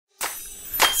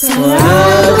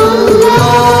صلاة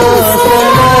الله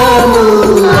سلام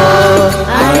الله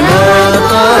على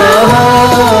طه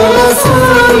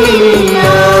رسول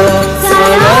الله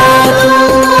صلاة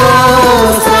الله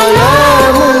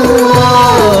سلام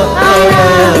الله على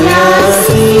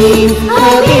ياسين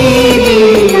حبيب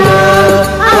الله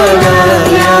على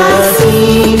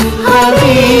ياسين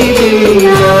حبيب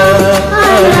الله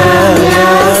على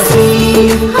ياسين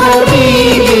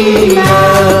حبيب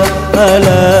الله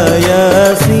على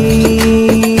ياسين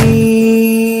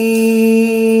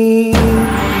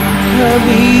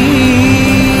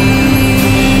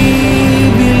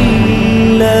حبيب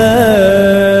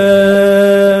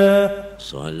الله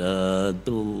صلاة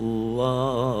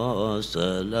الله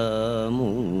سلام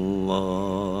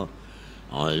الله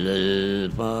على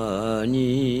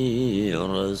الفاني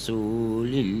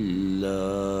رسول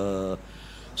الله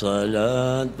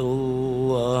صلاة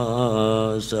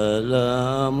الله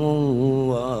سلام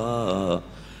الله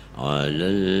على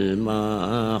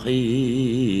الماحي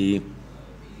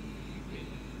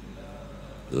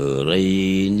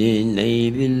غرين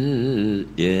نيبل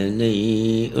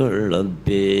يني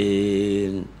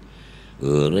الربين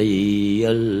غري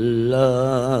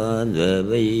الله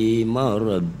ذبي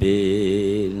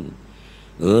مربين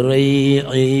غري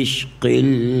عشق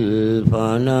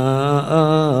الفناء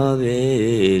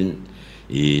بين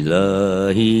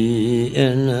إلهي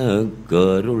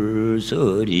أنكر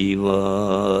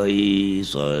السرواي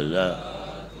صلاة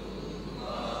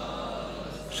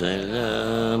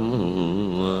سلام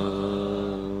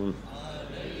الله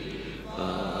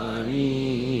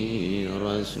عليه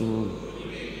رسول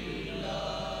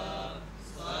الله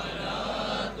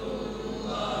صلاة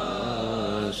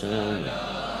الله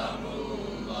سلام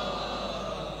الله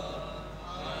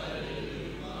على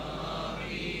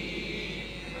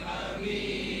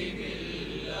حبيب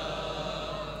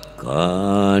الله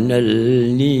كان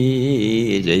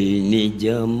النيرين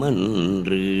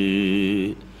جمنر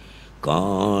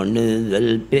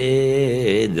காணுதல்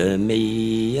பேதமை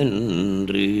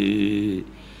என்று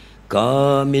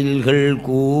காமில்கள்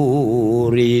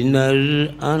கூறினர்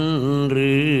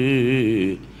அன்று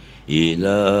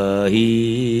இலாஹி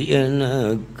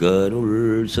எனக்கருள்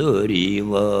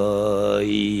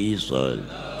சொரிவாய்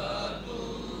ஸல்லல்லாஹு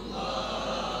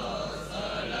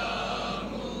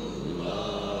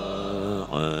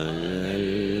அலைஹி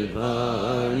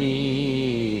வஸல்லம்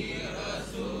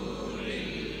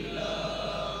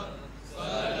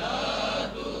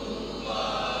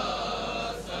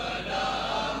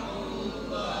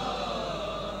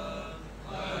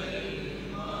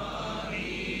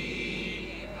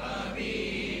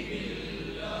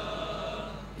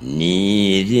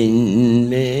நீரின்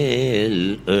மேல்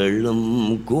எழும்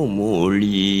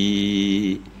குமொழி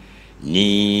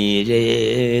நீரேதான்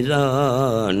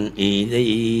இதை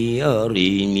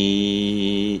அறினி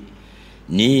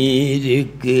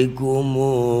நீருக்கு குமொழிவாரில்லை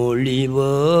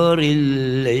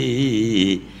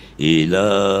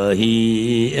இலாஹி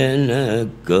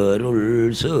எனக்கருள்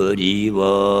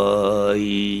சொரிவாய்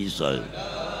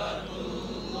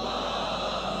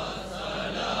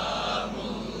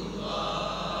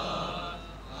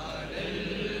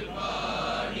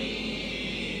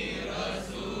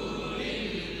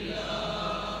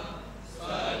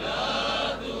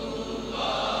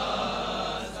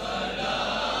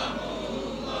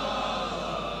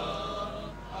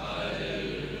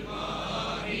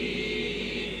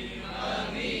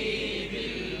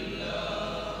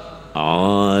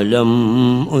ஆலம்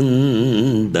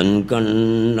உந்தன்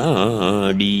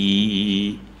கண்ணாடி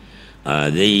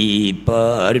அதை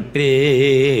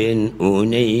பார்ப்பேன்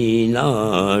உனை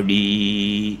நாடி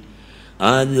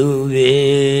அதுவே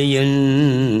என்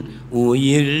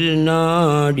உயிர்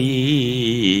நாடி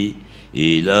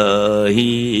இலாஹி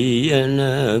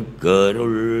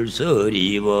எனக்கருள்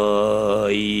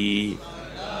சொரிவாய்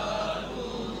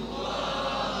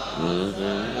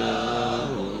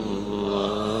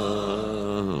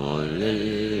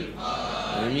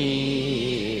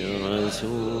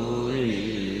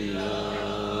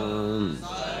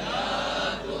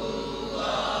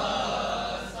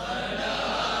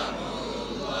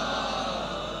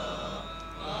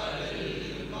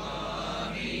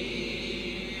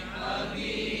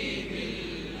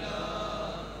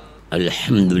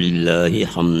الحمد لله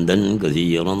حمدا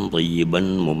كثيرا طيبا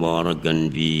مباركا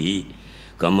فيه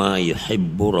كما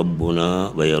يحب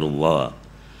ربنا ويرضى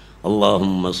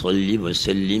اللهم صل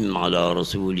وسلم على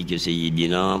رسولك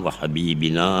سيدنا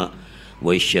وحبيبنا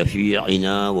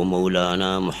وشفيعنا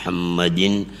ومولانا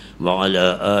محمد وعلى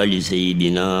آل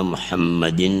سيدنا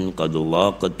محمد قد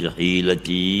ضاقت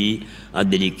حيلتي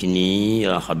أدركني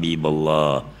يا حبيب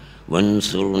الله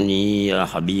وانصرني يا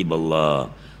حبيب الله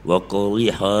وقض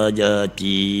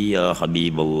حاجاتي يا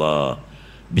حبيب الله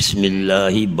بسم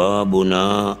الله بابنا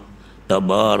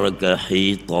تبارك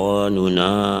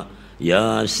حيطاننا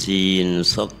ياسين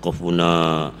سقفنا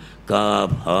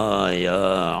كافها يا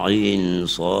عين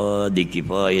صاد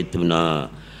كفايتنا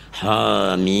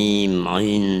حاميم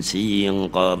عين سين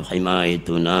قاف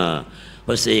حمايتنا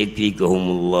فسيكفيكهم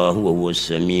الله وهو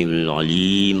السميع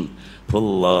العليم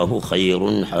فالله خير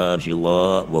حافظا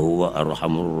وهو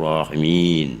أرحم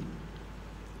الراحمين.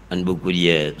 அன்புக்குரிய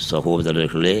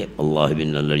சகோதரர்களே,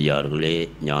 அல்லாஹ்வின் நல்லடியார்களே,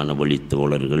 ஞான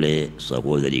வழித்தோழர்களே,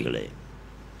 சகோதரிகளே,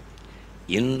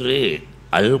 இன்று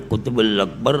அல் குத்துபுல்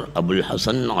அக்பர் அபுல்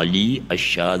ஹசன் அலி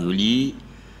அஷாதுலி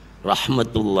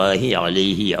ரஹ்மத்துல்லாஹி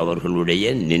அலைஹி அவர்களுடைய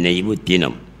நினைவு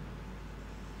தினம்.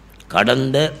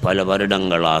 கடந்த பல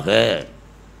வருடங்களாக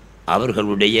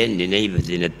அவர்களுடைய நினைவு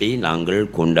தினத்தை நாங்கள்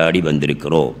கொண்டாடி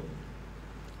வந்திருக்கிறோம்,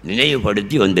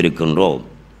 நினைவுபடுத்தி வந்திருக்கின்றோம்.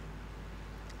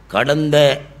 கடந்த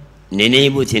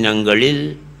நினைவு தினங்களில்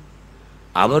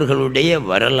அவர்களுடைய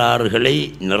வரலாறுகளை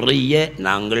நிறைய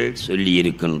நாங்கள்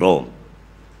சொல்லியிருக்கின்றோம்.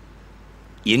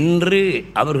 இன்று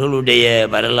அவர்களுடைய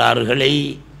வரலாறுகளை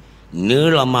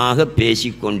நீளமாக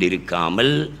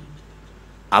பேசிக்கொண்டிருக்காமல்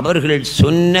அவர்கள்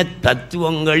சொன்ன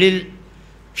தத்துவங்களில்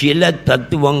சில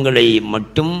தத்துவங்களை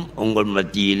மட்டும் உங்கள்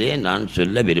மத்தியிலே நான்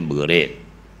சொல்ல விரும்புகிறேன்.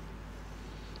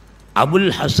 அபுல்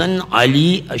ஹசன் அலி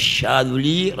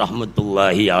அஷாதுலி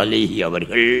ரஹ்மத்துல்லாஹி அலைஹி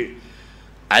அவர்கள்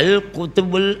அல்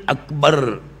குத்துபுல் அக்பர்,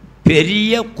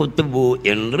 பெரிய குத்துபு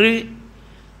என்று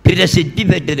பிரசித்தி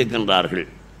பெற்றிருக்கின்றார்கள்.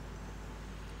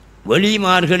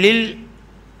 வெளிமார்களில்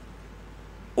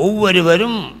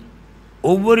ஒவ்வொருவரும்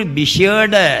ஒவ்வொரு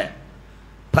விசேட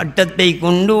பட்டத்தை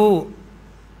கொண்டு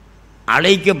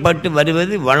அழைக்கப்பட்டு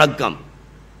வருவது வழக்கம்.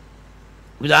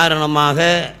 உதாரணமாக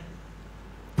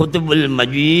குத்துபுல்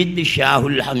மஜீத்,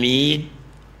 ஷாஹுல் ஹமீத்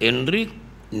என்று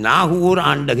நாகூர்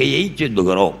ஆண்டகையை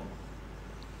சொல்லுகிறோம்.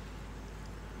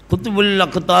 குத்துபுல்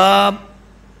அக்தாப்,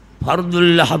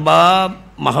 ஃபர்துல் அஹ்பாப்,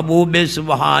 மஹபூபே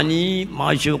சுபஹானி,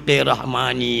 மாஷூகே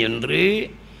ரஹ்மானி என்று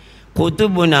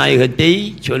குத்துபு நாயகத்தை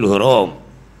சொல்கிறோம்.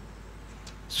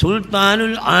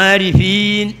 சுல்தானுல்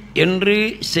ஆரிஃபீன் என்று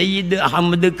சையீத்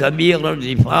அஹமது கபீர்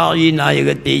ரிஃபாயி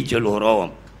நாயகத்தை சொல்கிறோம்.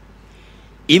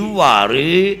 இவ்வாறு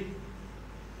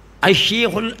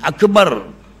அஷேகுல் அக்பர்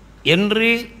என்று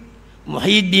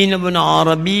முஹைதீன் இப்னு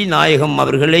அரபி நாயகம்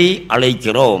அவர்களை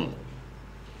அழைக்கிறோம்.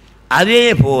 அதே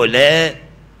போல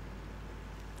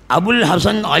அபுல்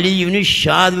ஹசன் அலி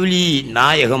ஷாதுலி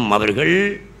நாயகம் அவர்கள்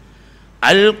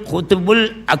அல் குத்துபுல்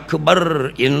அக்பர்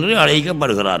என்று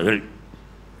அழைக்கப்படுகிறார்கள்.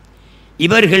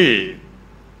 இவர்கள்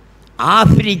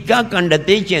ஆப்பிரிக்கா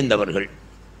கண்டத்தை சேர்ந்தவர்கள்.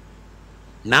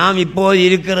 நாம் இப்போது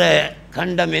இருக்கிற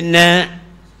கண்டம் என்ன?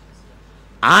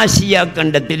 ஆசியா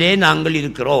கண்டத்திலே நாங்கள்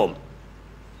இருக்கிறோம்.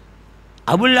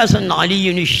 அபுல் ஹசன் அலி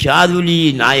ஷாதுலி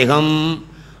நாயகம்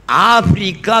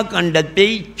ஆப்பிரிக்கா கண்டத்தை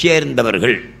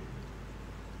சேர்ந்தவர்கள்.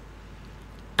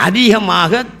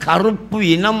 அதிகமாக கருப்பு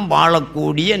இனம்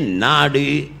வாழக்கூடிய நாடு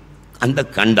அந்த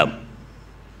கண்டம்.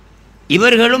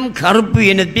 இவர்களும் கருப்பு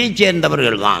இனத்தை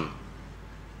சேர்ந்தவர்கள்தான்.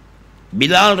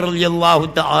 பிலால் ரலியல்லாஹு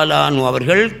தஆலா அன்ஹு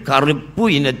அவர்கள் கருப்பு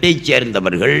இனத்தை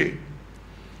சேர்ந்தவர்கள்.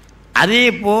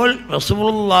 அதேபோல்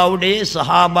ரசூலுல்லாஹ்வுடைய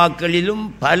சஹாபாக்களிலும்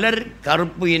பலர்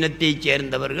கருப்பு இனத்தை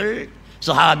சேர்ந்தவர்கள்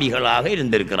சஹாபிகளாக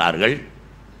இருந்திருக்கிறார்கள்.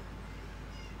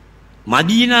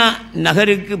 மதீனா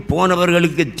நகருக்கு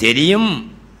போனவர்களுக்கு தெரியும்,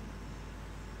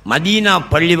 மதீனா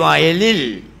பள்ளிவாயலில்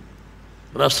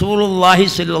ரசூலுல்லாஹி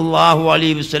ஸல்லல்லாஹு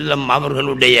அலைஹி வஸல்லம்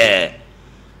அவர்களுடைய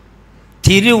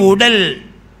திருவுடல்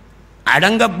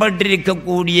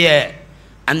அடங்கப்பட்டிருக்கக்கூடிய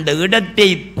அந்த இடத்தை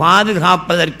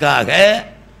பாதுகாப்பதற்காக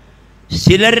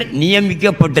சிலர்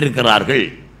நியமிக்கப்பட்டிருக்கிறார்கள்.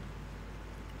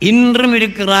 இன்றும்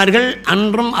இருக்கிறார்கள்,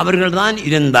 அன்றும் அவர்கள்தான்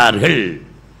இருந்தார்கள்.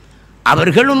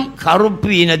 அவர்களும் கருப்பு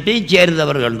இனத்தை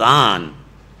சேர்ந்தவர்கள்தான்.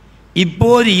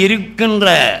 இப்போது இருக்கின்ற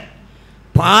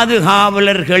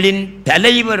பாதுகாவலர்களின்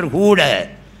தலைவர் கூட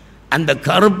அந்த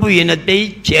கருப்பு இனத்தை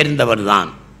சேர்ந்தவர்தான்.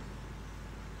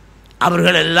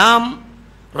 அவர்களெல்லாம்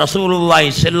ரசூலுல்லாஹி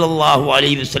ஸல்லல்லாஹு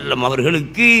அலைஹி வஸல்லம்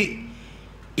அவர்களுக்கு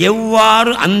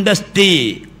எவ்வாறு அந்தஸ்து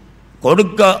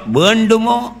கொடுக்க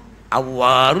வேண்டுமோ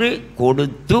அவ்வாறு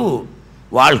கொடுத்து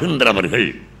வாழ்கின்றவர்கள்.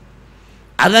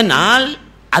 அதனால்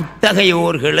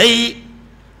அத்தகையோர்களை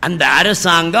அந்த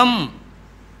அரசாங்கம்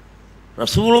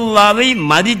ரசூலுல்லாவை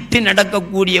மதித்து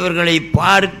நடக்கக்கூடியவர்களை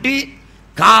பார்த்து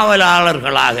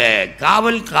காவலாளர்களாக,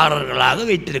 காவல்காரர்களாக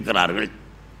வைத்திருக்கிறார்கள்.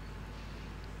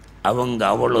 அவங்க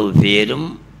அவ்வளவு பேரும்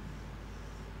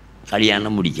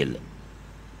கல்யாணம் முடிக்கல.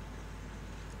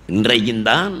 இன்றைக்கும்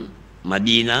தான்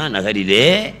மதீனா நகரிலே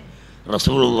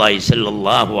ரசூலுல்லாஹி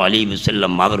ஸல்லல்லாஹு அலைஹி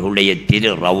வஸல்லம் அவர்களுடைய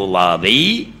திரு ரவுலாவை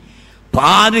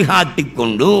பாதுகாத்து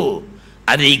கொண்டு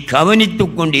அதை கவனித்து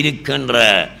கொண்டிருக்கின்ற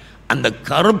அந்த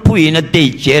கருப்பு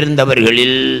இனத்தைச்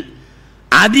சேர்ந்தவர்களில்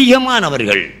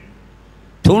அதிகமானவர்கள்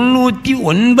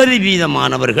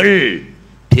 99%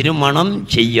 திருமணம்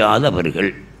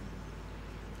செய்யாதவர்கள்.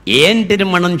 ஏன்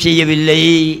திருமணம் செய்யவில்லை?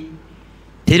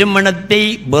 திருமணத்தை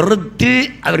வெறுத்து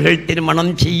அவர்கள்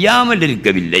திருமணம் செய்யாமல்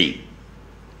இருக்கவில்லை.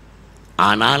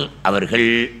 ஆனால் அவர்கள்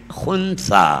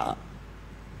ஹுன்சா,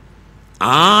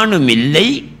 ஆணும் இல்லை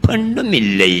பெண்ணும்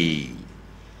இல்லை.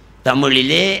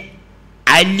 தமிழிலே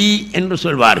அலி என்று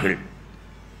சொல்வார்கள்.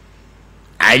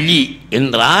 அலி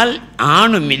என்றால்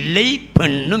ஆணும் இல்லை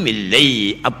பெண்ணும் இல்லை.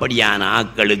 அப்படியான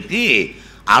ஆட்களுக்கு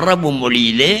அரபு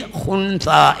மொழியிலே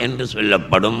ஹுன்சா என்று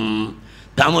சொல்லப்படும்,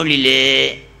 தமிழிலே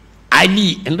அலி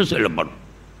என்று சொல்லப்படும்.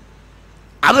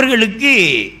 அவர்களுக்கு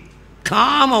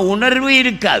காம உணர்வு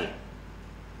இருக்காது.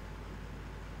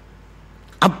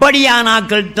 அப்படியான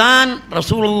ஆட்கள் தான்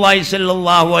ரசூலுல்லாஹி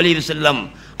ஸல்லல்லாஹு அலைஹி வஸல்லம்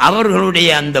அவர்களுடைய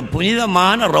அந்த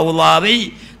புனிதமான ரவுலாவை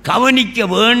கவனிக்க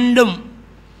வேண்டும்,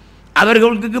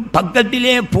 அவர்களுக்கு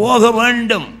பக்கத்திலே போக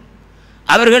வேண்டும்,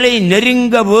 அவர்களை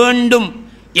நெருங்க வேண்டும்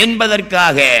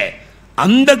என்பதற்காக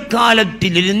அந்த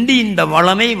காலத்திலிருந்து இந்த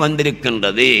வளமை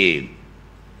வந்திருக்கின்றது.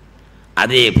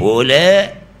 அதே போல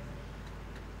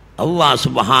அல்லாஹ்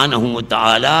சுப்ஹானஹு வ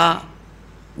தஆலா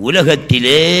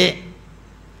உலகத்திலே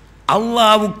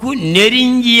அல்லாஹ்வுக்கு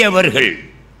நெருங்கியவர்கள்,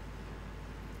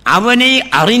 அவனை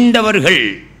அறிந்தவர்கள்,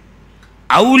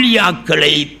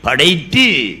 அவுலியாக்களை படைத்து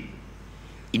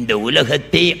இந்த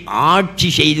உலகத்தை ஆட்சி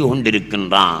செய்து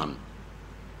கொண்டிருக்கின்றான்.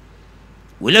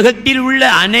 உலகத்தில் உள்ள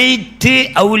அனைத்து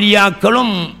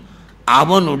அவுலியாக்களும்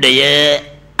அவனுடைய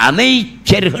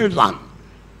அமைச்சர்கள் தான்.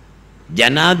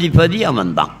 ஜனாதிபதி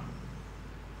அவன்தான்.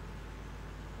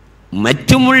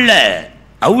 மற்றுமுள்ள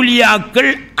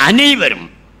அவுலியாக்கள் அனைவரும்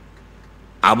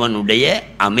அவனுடைய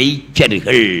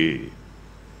அமைச்சர்கள்.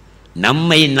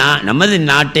 நமது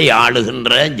நாட்டை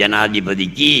ஆளுகின்ற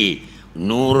ஜனாதிபதிக்கு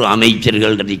 100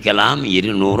 அமைச்சர்கள் இருக்கலாம்,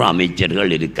 200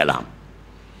 அமைச்சர்கள் இருக்கலாம்.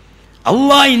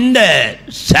 அல்லாஹ் இந்த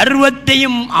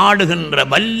சர்வத்தையும் ஆளுகின்ற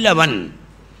வல்லவன்.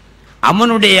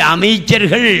 அவனுடைய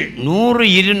அமைச்சர்கள்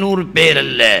 100-200 பேர்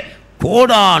அல்ல,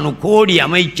 கோடானு கோடி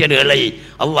அமைச்சர்களை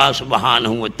அல்லாஹ்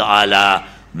சுப்ஹானஹு வ தஆலா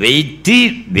வைத்து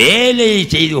வேலை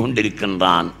செய்து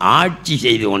கொண்டிருக்கின்றான், ஆட்சி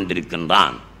செய்து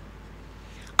கொண்டிருக்கின்றான்.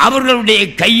 அவர்களுடைய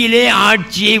கையிலே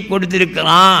ஆட்சியை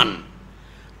கொடுத்திருக்கிறான்.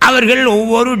 அவர்கள்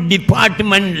ஒவ்வொரு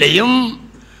டிபார்ட்மெண்ட்லையும்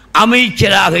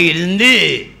அமைச்சராக இருந்து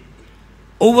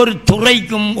ஒவ்வொரு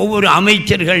துறைக்கும் ஒவ்வொரு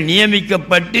அமைச்சர்கள்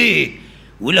நியமிக்கப்பட்டு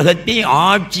உலகத்தை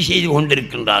ஆட்சி செய்து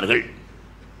கொண்டிருக்கின்றார்கள்.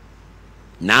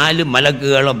 4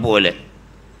 மலக்குகளை போல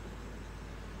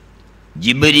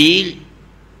ஜிப்ரீல்,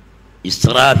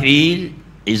 இஸ்ராஃபீல்,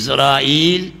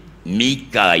 இஸ்ராயில்,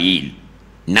 மீகாயில்,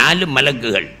 4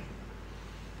 மலக்குகள்.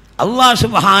 அல்லாஹ்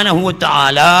சுப்ஹானஹு வ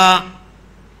தஆலா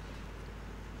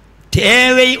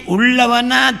தேவை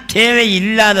உள்ளவனா தேவை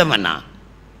இல்லாதவனா?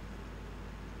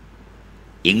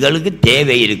 எங்களுக்கு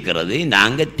தேவை இருக்கிறது,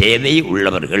 நாங்கள் தேவை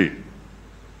உள்ளவர்கள்.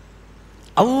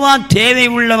 அல்லாஹ் தேவை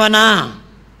உள்ளவனா?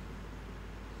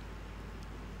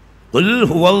 குல்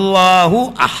ஹுவல்லாஹு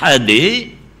அஹது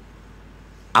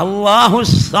அல்லாஹு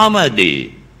ஸமது.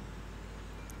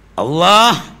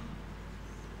 அல்லாஹ்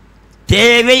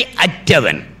தேவை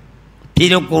அற்றவன்.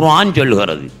 திருக்குர்ஆன்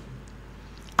சொல்கிறது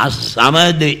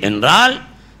அஸ்ஸமது என்றால்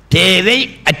தேவை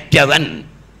அற்றவன்.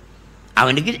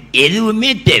 அவனுக்கு எதுவுமே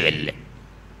தேவையில்லை.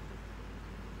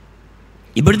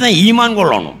 இப்படி தான் ஈமான்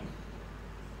கொள்ளணும்.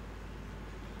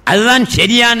 அதுதான்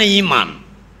சரியான ஈமான்.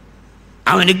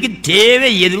 அவனுக்கு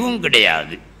தேவை எதுவும்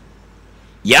கிடையாது.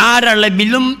 யார்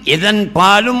அளவிலும் எதன்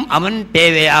பாலும் அவன்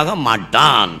தேவையாக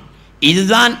மாட்டான்.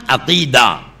 இதுதான் அகீதா.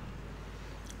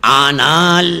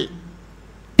 ஆனால்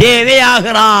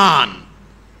தேவையாகிறான்.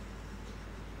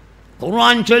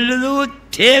 குர்ஆன் சொல்லுது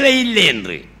தேவையில்லை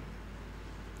என்று.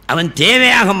 அவன்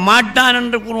தேவையாக மாட்டான்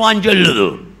என்று குர்ஆன் சொல்லுது.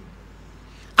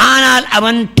 ஆனால்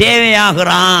அவன்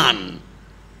தேவையாகிறான்.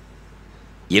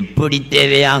 எப்படி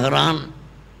தேவையாகிறான்,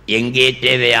 எங்கே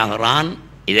தேவையாகிறான்,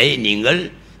 இதை நீங்கள்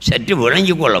சற்று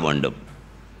விளங்கிக் கொள்ள வேண்டும்.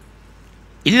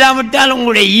 இல்லாவிட்டால்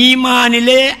உங்களுடைய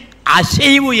ஈமானிலே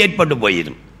அசைவு ஏற்பட்டு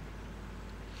போயிடும்.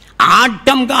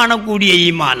 ஆட்டம் காணக்கூடிய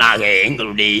ஈமானாக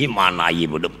எங்களுடைய ஈமான்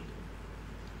ஆகிவிடும்.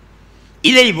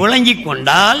 இதை விளங்கிக்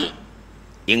கொண்டால்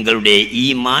எங்களுடைய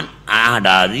ஈமான்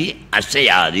ஆடாது,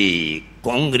 அசையாது,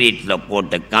 கான்கிரீட்டில்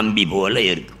போட்ட கம்பி போல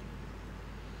இருக்கும்.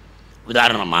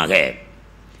 உதாரணமாக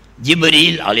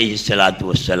ஜிப்ரீல் அலைஹிஸ்ஸலாத்து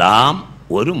வஸ்ஸலாம்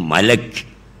ஒரு மலக்.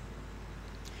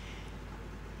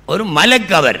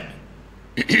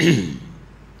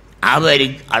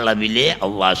 அவருக்கு அளவிலே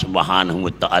அல்லாஹ் சுப்ஹானஹு வ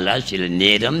தஆலா சில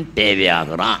நேரம்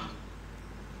தேவையாகிறான்.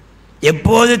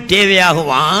 எப்போது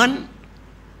தேவையாகுவான்?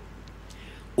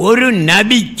 ஒரு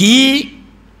நபிக்கு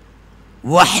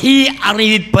வஹி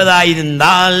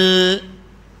அறிவிப்பதாயிருந்தால்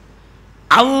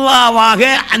அல்லாஹ்வாக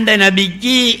அந்த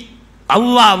நபிக்கு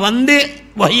அல்லாஹ் வந்து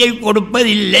வஹியை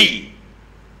கொடுப்பதில்லை.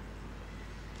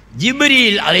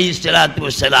 ஜிப்ரீல் அலைஹிஸ்ஸலாத்து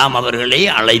வஸ்ஸலாம் அவர்களை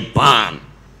அழைப்பான்.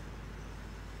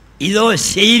 இதோ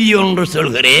செய்தி ஒன்று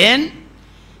சொல்கிறேன்,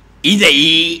 இதை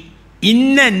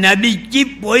இன்ன நபிக்கு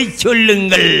போய்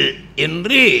சொல்லுங்கள்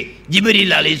என்று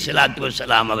ஜிப்ரீல் அலைஹிஸ்ஸலாத்து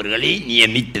வஸ்ஸலாம் அவர்களை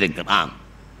நியமித்திருக்கிறான்.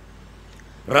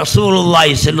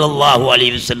 ரசூலுல்லாஹி ஸல்லல்லாஹு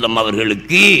அலைஹி வஸல்லம்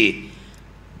அவர்களுக்கு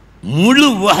முழு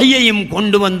வஹையையும்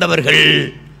கொண்டு வந்தவர்கள்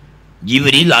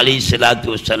ஜிப்ரீல் அலைஹிஸ்ஸலாத்து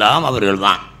வஸ்ஸலாம்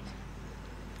அவர்கள்தான்.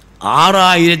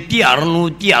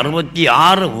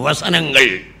 6666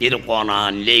 வசனங்கள்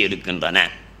திருக்குர்ஆனிலே இருக்கின்றன.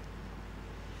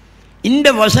 இந்த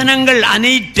வசனங்கள்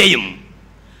அனைத்தையும்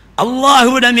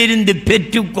அல்லாஹ்விடமிருந்து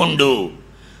பெற்றுக்கொண்டு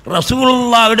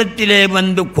ரசூலுல்லாஹ்விடத்திலே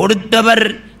வந்து கொடுத்தவர்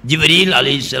ஜிப்ரீல்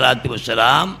அலைஹிஸ்ஸலாத்து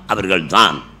வஸ்ஸலாம்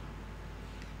அவர்கள்தான்.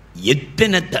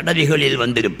 எத்தனை தடவைகளில்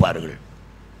வந்திருப்பார்கள்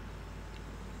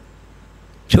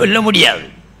சொல்ல முடியாது.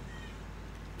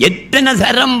 எத்தனை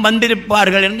தரம்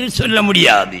வந்திருப்பார்கள் என்று சொல்ல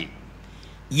முடியாது.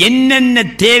 என்னென்ன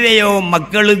தேவையோ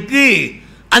மக்களுக்கு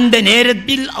அந்த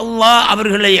நேரத்தில் அல்லாஹ்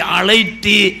அவர்களை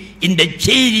அழைத்து இந்த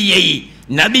செய்தியை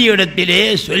நபியிடத்திலே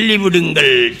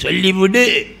சொல்லிவிடுங்கள், சொல்லிவிடு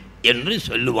என்று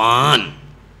சொல்லுவான்.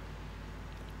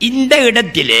 இந்த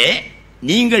இடத்திலே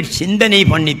நீங்கள் சிந்தனை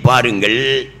பண்ணி பாருங்கள்,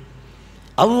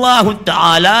 அல்லாஹு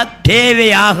தஆலா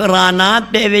தேவையாகிறானா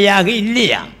தேவையாக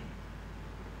இல்லையா?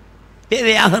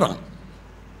 தேவையாகிறான்.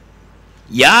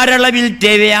 யார் அளவில்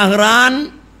தேவையாகிறான்?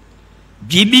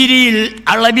 ஜிப்ரீல்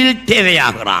அளவில்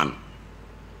தேவையாகிறான்.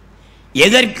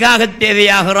 எதற்காக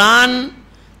தேவையாகிறான்?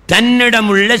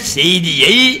 தன்னிடமுள்ள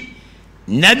செய்தியை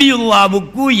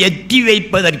நபியுல்லாவுக்கு எட்டி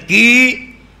வைப்பதற்கு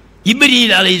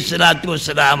ஜிப்ரீல் அலைஹிஸ்ஸலாத்து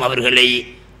வஸ்ஸலாம் அவர்களை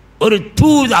ஒரு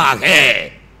தூதாக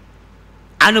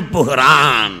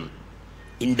அனுப்புகிறான்.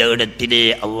 இந்த இடத்திலே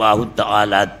அல்லாஹு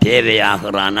தஆலா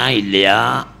தேவையாகிறானா இல்லையா?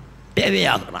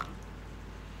 தேவையாகிறான்.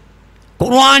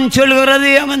 குர்ஆன் சொல்கிறது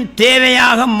அவன்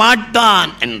தேவையாக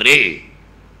மாட்டான் என்று,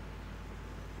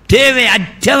 தேவை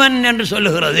அற்றவன் என்று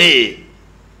சொல்லுகிறது.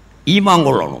 ஈமான்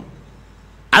கொள்ளணும்.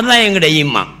 அதுதான் எங்களுடைய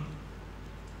ஈமான்.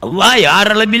 அல்லாஹ்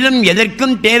யாரளவிலும்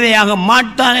எதற்கும் தேவையாக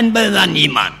மாட்டான் என்பதுதான்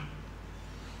ஈமான்.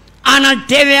 ஆனால்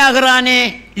தேவையாகிறானே,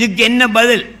 இதுக்கு என்ன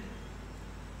பதில்?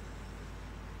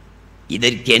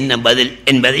 இதற்கு என்ன பதில்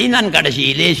என்பதை நான்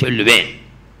கடைசியிலே சொல்லுவேன்.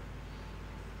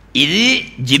 இது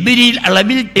ஜிப்ரீல்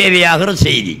அளவில் தேவையாகிற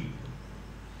செய்தி.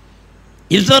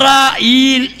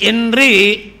 இஸ்ராயீல் என்று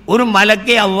ஒரு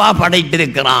மலக்கை அல்லாஹ்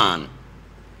படைத்திருக்கிறான்.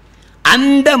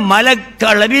 அந்த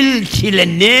மலக்களவில் சில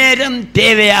நேரம்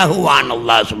தேவையாகுவான்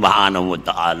அல்லாஹ் சுப்ஹானஹு வ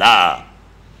தஆலா.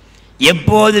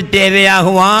 எப்போது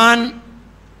தேவையாகுவான்?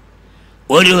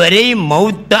 ஒருவரை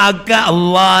மௌத்தாக்க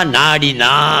அல்லாஹ்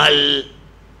நாடினால்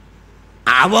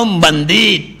அவன் வந்து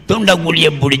தொண்டக்குழிய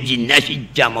பிடிச்சி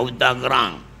நசிச்சா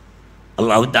மௌத்தாக்குறான்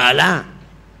அல்லாஹ் தஆலா.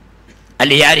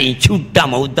 அல்ல யாரையும் சுட்டா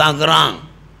மௌத்தாக்குறான்,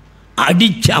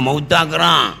 அடிச்சா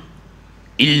மௌத்தாக்குறான்.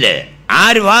 இல்லை,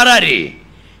 ஆறு வாராரு?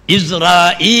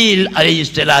 இஸ்ராயீல்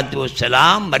அலைஹிஸ்ஸலாத்து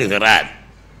வஸ்ஸலாம் வருகிறார்.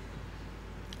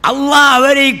 அல்லாஹ்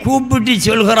அவரை கூப்பிட்டு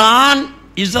சொல்கிறான்,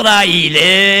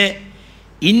 இஸ்ராயீலே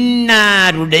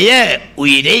இன்னாருடைய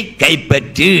உயிரை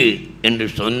கைப்பற்று என்று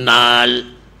சொன்னால்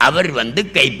அவர் வந்து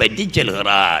கைப்பற்றி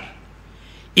செல்கிறார்.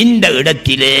 இந்த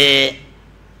இடத்திலே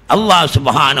அல்லாஹ்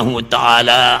சுப்ஹானஹு வ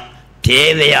தஆலா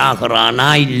தேவையாகிறானா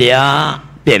இல்லையா?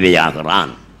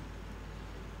 தேவையாகிறான்.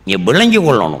 நீ விளங்கி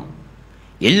கொள்ளணும்.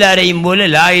 எல்லாரையும் போல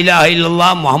லா இலாஹ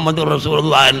இல்லல்லாஹ் முஹம்மது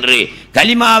ரசூலுல்லாஹ் என்று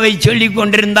கலிமாவை சொல்லிக்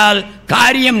கொண்டிருந்தால்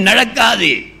காரியம்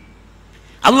நடக்காது.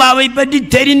 அல்லாஹ்வை பற்றி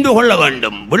தெரிந்து கொள்ள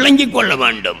வேண்டும், விளங்கிக் கொள்ள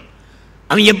வேண்டும்.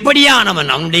 அவன் எப்படியானவன்,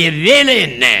 அவனுடைய வேலை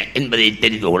என்ன என்பதை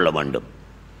தெரிந்து கொள்ள வேண்டும்.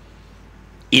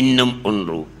 இன்னும்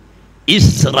ஒன்று,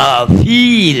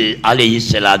 இஸ்ராஃபீல்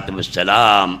அலைஹிஸ்ஸலாத்து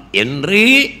வஸ்ஸலாம் என்று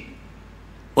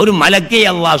ஒரு மலக்கை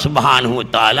அல்லாஹ் சுப்ஹானஹு வ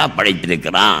தஆலா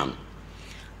படைத்திருக்கிறான்.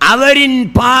 அவரின்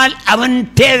பால் அவன்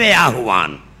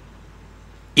தேவையாகுவான்.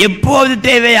 எப்போது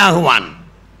தேவையாகுவான்?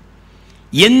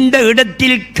 எந்த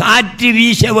இடத்தில் காற்று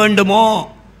வீச வேண்டுமோ,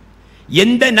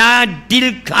 எந்த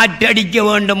நாட்டில் காற்றடிக்க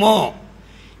வேண்டுமோ,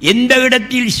 எந்த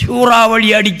இடத்தில் சூறாவளி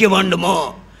அடிக்க வேண்டுமோ,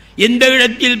 எந்த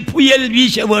இடத்தில் புயல்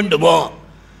வீச வேண்டுமோ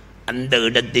அந்த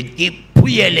இடத்திற்கு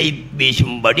புயலை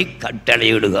வீசும்படி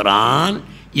கட்டளையிடுகிறான்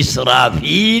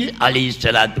இஸ்ராஃபீல்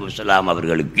அலைஹிஸ்ஸலாத்து வஸ்ஸலாம்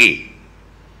அவர்களுக்கு.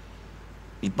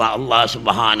 இப்போ அல்லாஹ்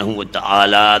சுப்ஹானஹு வ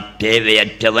தஆலா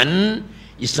தேவையற்றவன்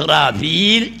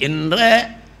இஸ்ராஃபீல் என்ற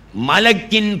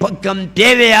மலக்கின் பக்கம்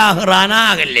தேவையாகிறானா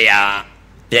இல்லையா?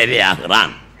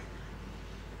 தேவையாகிறான்.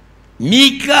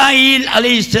 மீகாயில்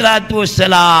அலைஹிஸ்ஸலாத்து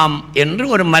வஸ்ஸலாம் என்று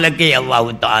ஒரு மலக்கை அல்லாஹ்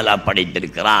தஆலா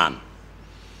படைத்திருக்கிறான்.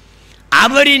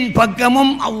 அவரின்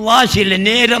பக்கமும் அல்லாஹ் சில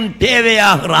நேரம்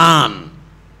தேவையாகிறான்.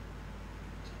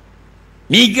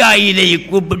 மீகாயிலை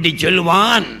கூப்பிட்டு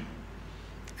சொல்வான்,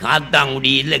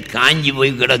 காத்தாங்குடியில் காஞ்சி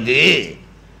போய் கிடக்கு,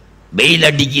 வெயில்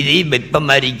அடிக்குது, வெப்பம்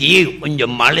அரிக்கி,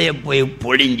 கொஞ்சம் மழையை போய்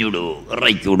பொழிஞ்சுடு,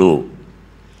 இறைக்கிவிடு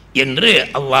என்று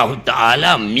அல்லாஹு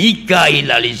தஆலா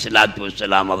மீகாயில் அலைஹிஸ்ஸலாத்து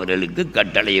வஸ்ஸலாம் அவர்களுக்கு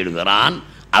கட்டளையிடுகிறான்.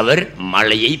 அவர்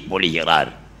மழையை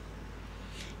பொழிகிறார்.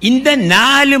 இந்த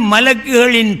 4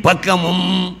 மலக்குகளின் பக்கமும்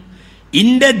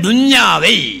இந்த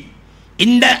துன்யாவை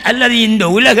அல்லது இந்த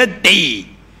உலகத்தை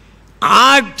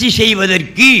ஆட்சி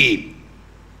செய்வதற்கு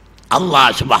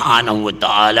அல்லாஹ் சுப்ஹானஹு வ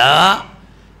தஆலா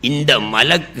இந்த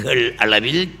மலக்குகள்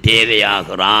அளவில்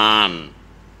தேவையாகிறான்.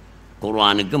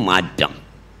 குர்ஆனுக்கு மாற்றம்.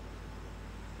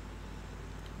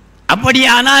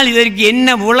 அப்படியானால் இதற்கு என்ன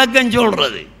விளக்கம்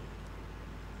சொல்றது?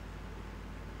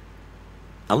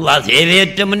 அல்லாஹ்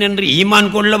தேவையற்றவன் என்று ஈமான்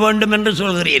கொள்ள வேண்டும் என்று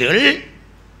சொல்கிறீர்கள்.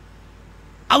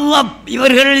 அல்லாஹ்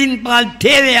இவர்களின் பால்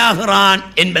தேவையாகிறான்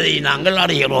என்பதை நாங்கள்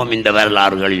அறிகிறோம் இந்த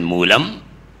வரலாறுகளின் மூலம்.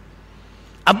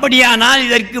 அப்படியானால்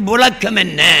இதற்கு விளக்கம்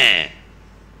என்ன?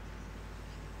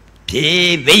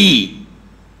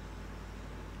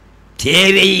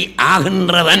 தேவை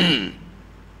ஆகின்றவன்,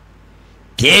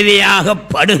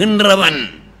 தேவையாகப்படுகின்றவன்.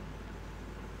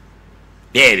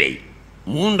 தேவை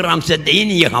 3 அம்சத்தையும்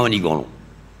நீங்கள் கவனிக்கணும்.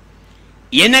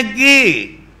 எனக்கு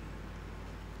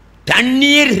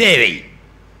தண்ணீர் தேவை,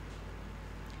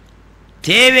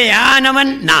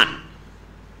 தேவையானவன் நான்,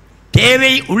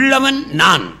 தேவை உள்ளவன்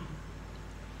நான்.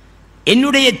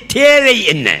 என்னுடைய தேவை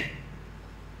என்ன?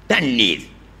 தண்ணீர்.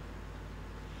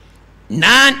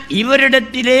 நான்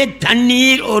இவரிடத்திலே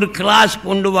தண்ணீர் ஒரு கிளாஸ்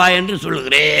கொண்டு வா என்று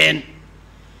சொல்கிறேன்.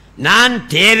 நான்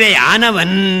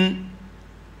தேவையானவன்,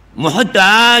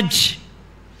 முஹ்தாஜ்.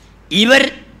 இவர்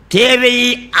தேவை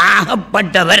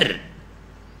ஆகப்பட்டவர்.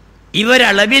 இவர்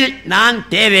அளவில் நான்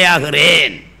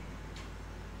தேவையாகிறேன்.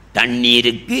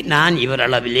 தண்ணீருக்கு நான் இவர்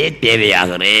அளவிலே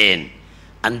தேவையாகிறேன்.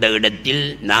 அந்த இடத்தில்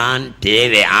நான்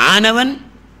தேவையானவன்,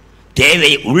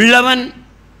 தேவை உள்ளவன்.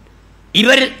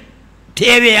 இவர்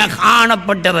தேவையாக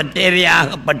காணப்பட்டவர்,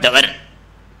 தேவையாகப்பட்டவர்.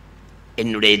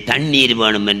 என்னுடைய தண்ணீர்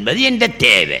வேணும் என்பது என்ற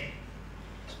தேவை.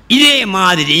 இதே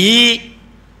மாதிரி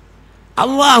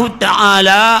அல்லாஹு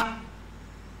தஆலா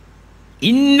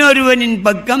இன்னொருவனின்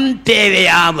பக்கம்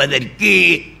தேவையாவதற்கு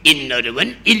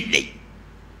இன்னொருவன் இல்லை.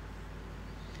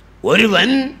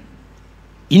 ஒருவன்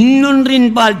இன்னொன்றின்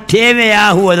பால்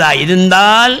தேவையாகுவதா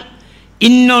இருந்தால்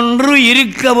இன்னொன்று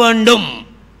இருக்க வேண்டும்.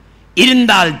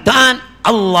 இருந்தால்தான்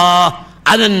அல்லாஹ்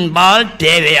அதன்பால்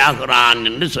தேவையாகிறான்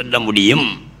என்று சொல்ல முடியும்.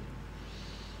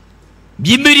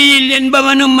 ஜிப்ரீல்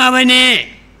என்பவனும் அவனே,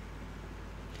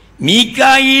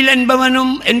 மீகாயில்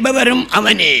என்பவரும்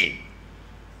அவனே,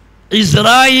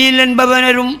 இஸ்ராயில்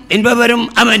என்பவரும்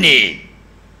அவனே,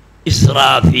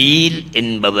 இஸ்ராஃபீல்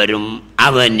என்பவரும்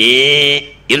அவனே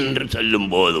என்று சொல்லும்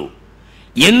போது,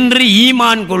 என்று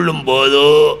ஈமான் கொள்ளும் போது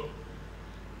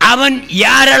அவன்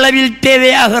யாரளவில்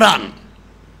தேவையாகிறான்?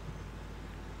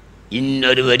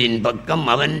 இன்னொருவரின் பக்கம்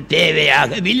அவன்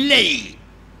தேவையாகவில்லை.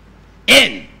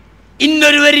 ஏன்?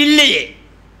 இன்னொருவர் இல்லையே.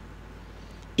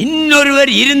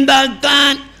 இன்னொருவர்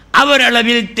இருந்தால்தான் அவர்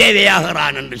அளவில்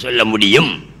தேவையாகிறான் என்று சொல்ல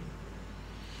முடியும்.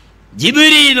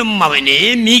 ஜிப்ரீலும் அவனே,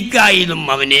 மீகாயிலும்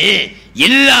அவனே,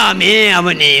 எல்லாமே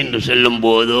அவனே என்று சொல்லும்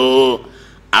போதோ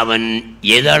அவன்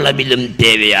எதளவிலும்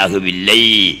தேவையாகவில்லை,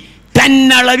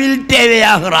 தன்னளவில்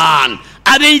தேவையாகிறான்.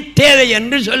 அதை தேவை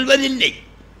என்று சொல்வதில்லை.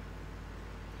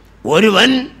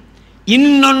 ஒருவன்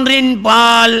இன்னொன்றின்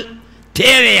பால்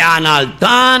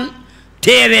தேவையானால்தான்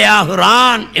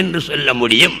தேவையாகிறான் என்று சொல்ல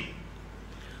முடியும்.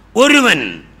 ஒருவன்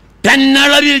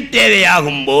தன்னளவில்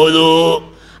தேவையாகும் போதோ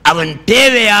அவன்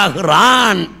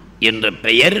தேவையாகிறான் என்ற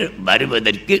பெயர்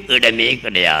வருவதற்கு இடமே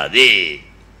கிடையாது.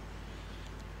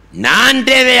 நான்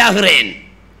தேவையாகிறேன்,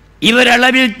 இவர்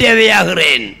அளவில்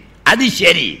தேவையாகிறேன், அது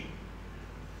சரி.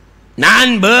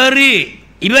 நான் வேறு,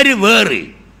 இவர் வேறு,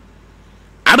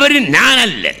 அவர் நான்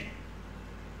அல்ல.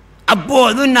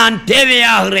 அப்போது நான்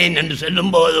தேவையாகிறேன் என்று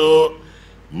சொல்லும்போது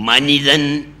மனிதன்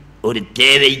ஒரு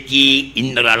தேவைக்கு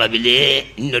இன்னொரு அளவிலே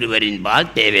இன்னொருவரின் பால்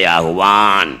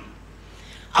தேவையாகுவான்.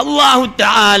 அல்லாஹு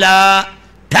தஆலா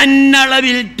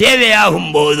தன்னளவில்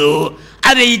தேவையாகும் போது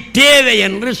அதை தேவை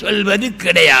என்று சொல்வது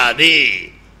கிடையாது.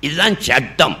 இதுதான்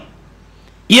சட்டம்.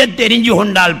 இதை தெரிஞ்சு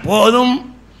கொண்டால் போதும்.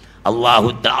 அல்லாஹு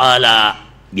தஆலா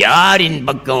யாரின்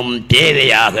பக்கமும்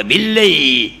தேவையாகவில்லை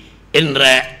என்ற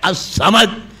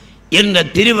அஸ்ஸமத் என்ற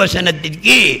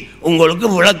திருவசனத்திற்கு உங்களுக்கு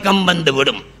விளக்கம்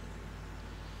வந்துவிடும்.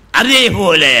 அதே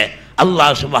போல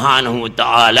அல்லாஹ் சுப்ஹானஹு வ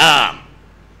தஆலா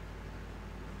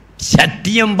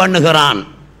சத்தியம் பண்ணுகிறான்.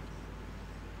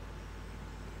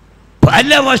 பல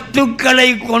வஸ்துக்களை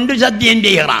கொண்டு சத்தியம்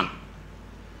செய்கிறான்.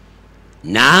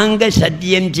 நாங்கள்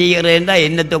சத்தியம் செய்கிறேன்டா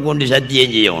என்னத்தை கொண்டு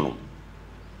சத்தியம் செய்யணும்?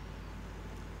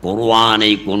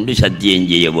 குர்ஆனை கொண்டு சத்தியம்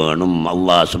செய்ய வேணும்.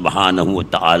 அல்லாஹ் சுப்ஹானஹு வ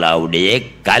தஆலாவுடைய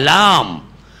கலாம்,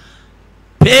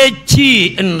 பேச்சு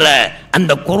என்ற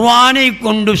அந்த குர்ஆனை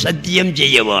கொண்டு சத்தியம்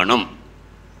செய்ய வேணும்.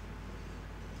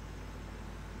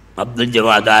 அப்துல்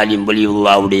ஜவாத் ஆலிம்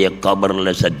வலியுல்லாவுடைய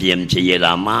கபரில் சத்தியம்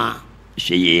செய்யலாமா?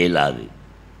 செய்ய இயலாது.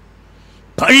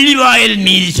 பள்ளிவாயல்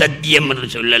மீது சத்தியம் என்று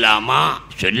சொல்லலாமா?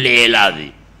 சொல்ல இயலாது.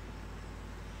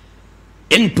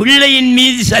 என் பிள்ளையின்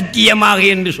மீது சத்தியமாக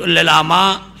என்று சொல்லலாமா?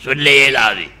 சொல்ல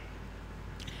இயலாது.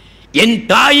 என்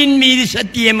தாயின் மீது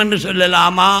சத்தியம் என்று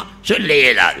சொல்லலாமா? சொல்ல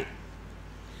இயலாது.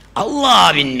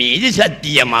 அல்லாஹ்வின் மீது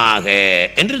சத்தியமாக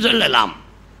என்று சொல்லலாம்.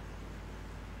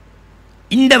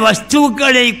 இந்த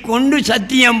வஸ்துக்களை கொண்டு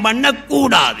சத்தியம்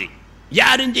பண்ணக்கூடாது,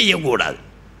 யாரும் செய்யக்கூடாது.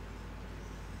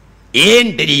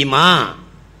 ஏன் தெரியுமா?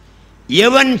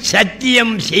 எவன்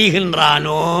சத்தியம்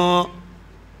செய்கின்றானோ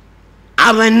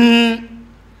அவன்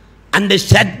அந்த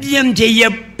சத்தியம்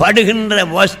செய்யப்படுகின்ற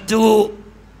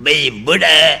வஸ்துவை விட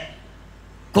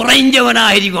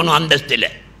குறைஞ்சவனாக இருக்கணும் அந்தஸ்தில்.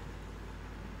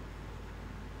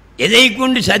 எதை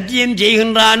கொண்டு சத்தியம்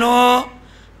செய்கின்றானோ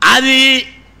அது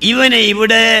இவனை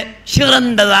விட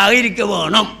சிறந்ததாக இருக்க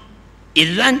வேணும்.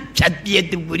 இதுதான்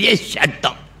சத்தியத்துக்குரிய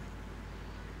சட்டம்.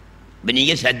 இப்போ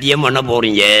நீங்கள் சத்தியம் பண்ண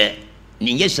போகிறீங்க,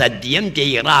 நீங்கள் சத்தியம்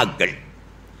செய்கிற ஆட்கள்.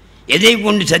 எதை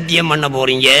கொண்டு சத்தியம் பண்ண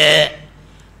போகிறீங்க?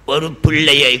 ஒரு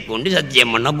பிள்ளையை கொண்டு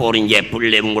சத்தியம் பண்ண போகிறீங்க.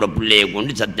 உங்களோட பிள்ளையை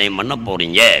கொண்டு சத்தியம் பண்ண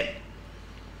போகிறீங்க.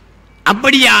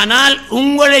 அப்படியானால்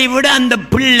உங்களை விட அந்த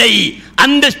பிள்ளை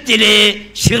அந்தஸ்திலே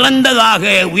சிறந்ததாக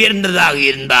உயர்ந்ததாக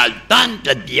இருந்தால் தான்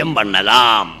சத்தியம்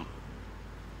பண்ணலாம்.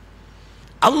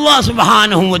 அல்லாஹ்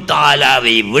சுப்ஹானஹு வ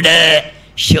தஆலாவை விட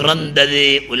சிறந்தது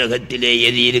உலகத்திலே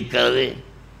எது இருக்கிறது?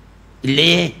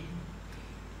 இல்லையே.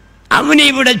 அவனை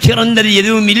விட சிறந்தது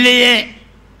எதுவும் இல்லையே.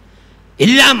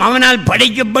 எல்லாம் அவனால்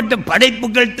படைக்கப்பட்ட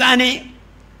படைப்புகள் தானே.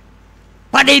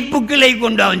 படைப்புகளை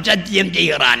கொண்டு அவன் சத்தியம்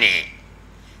செய்கிறானே.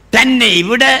 தன்னை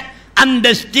விட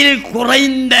அந்தஸ்தில்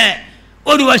குறைந்த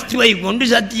ஒரு வஸ்துவை கொண்டு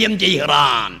சத்தியம்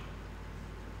செய்கிறான்.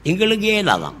 எங்களுக்கு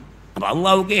ஏலாதான், அப்போ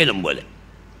அல்லாவுக்கு ஏலும் போல.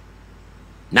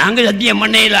 நாங்கள் சத்தியம்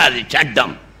பண்ண இயலாது.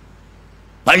 சட்டம்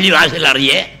பள்ளிவாசல்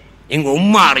அறிய, எங்கள்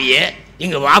உம்மா அறிய,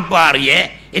 எங்கள் வாப்பா அறிய,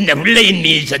 இந்த பிள்ளையின்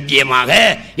மீது சத்தியமாக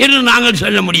என்று நாங்கள்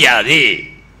சொல்ல முடியாது.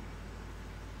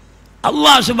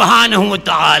 அல்லாஹ் சுப்ஹானஹு வ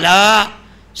தஆலா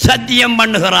சத்தியம்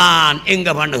பண்ணுகிறான். எங்க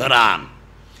பண்ணுகிறான்?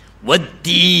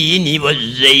 வத்தீனி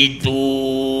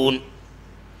வஸ்ஸைத்தூன்,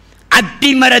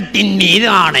 அத்திமரத்தின் மீது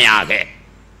ஆணையாக.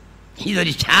 இது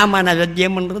ஒரு சாமான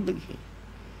சத்தியம் பண்ணுறதுக்கு.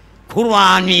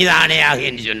 குர்ஆன் மீது ஆணையாக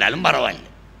என்று சொன்னாலும் பரவாயில்லை.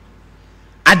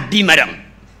 அத்திமரம்,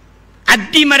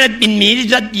 அத்திமரத்தின் மீது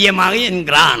சத்தியமாக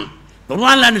என்கிறான்.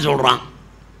 குர்ஆன்ல சொல்றான்.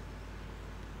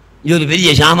 இது ஒரு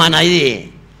பெரிய சாமானா? இது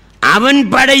அவன்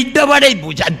படைத்த படைப்பு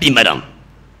சத்திமரம்.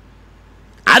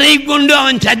 அதை கொண்டு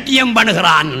அவன் சத்தியம்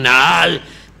பண்ணுகிறான்.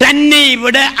 தன்னை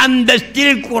விட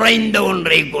அந்தஸ்தில் குறைந்த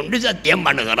ஒன்றை கொண்டு சத்தியம்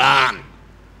பண்ணுகிறான்.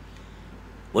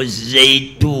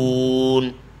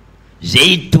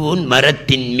 ஜெய்தூன்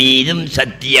மரத்தின் மீதும்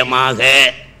சத்தியமாக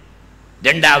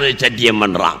இரண்டாவது சத்தியம்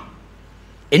பண்றான்.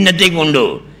 என்னத்தை கொண்டு?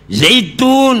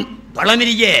 ஜெய்தூன்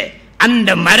பழமிரிய அந்த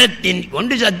மரத்தின்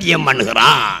கொண்டு சத்தியம்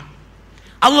பண்ணுகிறான்.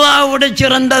 அல்லாஹ்வோட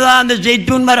சிறந்ததா அந்த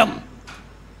ஜெய்தூன் மரம்?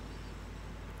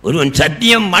 ஒருவன்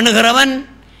சத்தியம் பண்ணுகிறவன்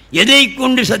எதை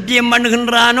கொண்டு சத்தியம்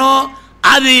பண்ணுகின்றானோ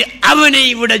அது அவனை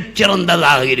விட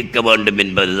சிறந்ததாக இருக்க வேண்டும்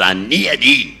என்பதுதான்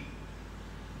நியதி.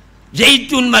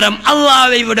 ஜெய்தூன் மரம்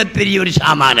அல்லாஹ்வை விட பெரிய ஒரு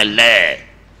சாமான் அல்ல,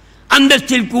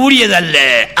 அந்தஸ்தில் கூடியதல்ல,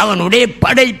 அவனுடைய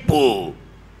படைப்பு.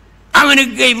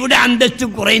 அவனுக்கு விட அந்தஸ்து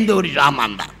குறைந்த ஒரு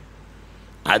சாமான் தான்.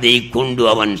 அதை கொண்டு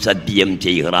அவன் சத்தியம்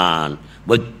செய்கிறான்.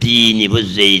 வத்தீனி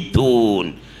வஸ்ஸைத்தூன்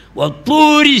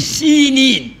வத்தூரி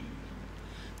சீனீன்,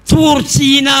 தூர்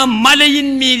சீனா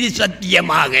மலையின் மீது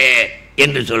சத்தியமாக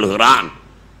என்று சொல்கிறான்.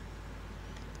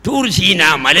 தூர் சீனா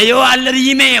மலையோ அல்லது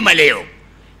இமய மலையோ,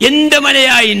 எந்த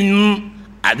மலையாயினும்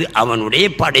அது அவனுடைய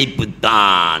படைப்பு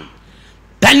தான்.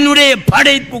 தன்னுடைய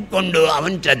படைப்பு கொண்டு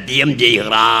அவன் சத்தியம்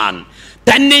செய்கிறான்.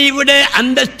 தன்னை விட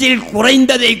அந்தஸ்தில்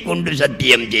குறைந்ததை கொண்டு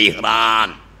சத்தியம்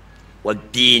செய்கிறான்.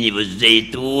 வத்தீனி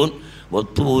வஸ்ஸைத்தூன்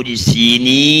வத்தூரி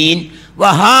சீனீன்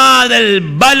வஹாதல்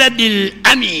பலதில்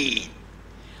அமீன்,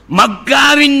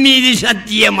 மக்காவின் மீது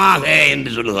சத்தியமாக என்று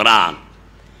சொல்கிறான்.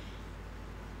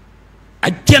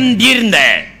 அச்சம் தீர்ந்த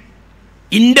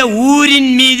இந்த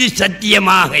ஊரின் மீது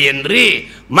சத்தியமாக என்று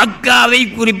மக்காவை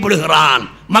குறிப்பிடுகிறான்.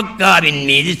 மக்காவின்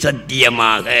மீது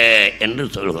சத்தியமாக என்று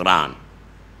சொல்கிறான்.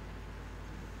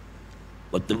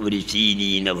 ஒத்துபுரி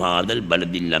சீனீன வாதல்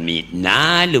பலதில் அமீன்.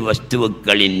 4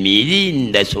 வஸ்துக்களின் மீது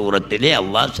இந்த சூரத்திலே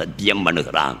அல்லாஹ் சத்தியம்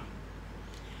பண்ணுகிறான்.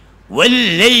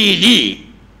 வல்லைலி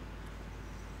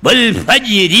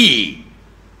வல்ஃபஜ்ரி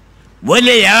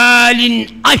வலயாலின்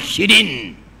அஷ்ரின்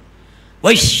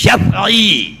வஷ்ஷஃபஇ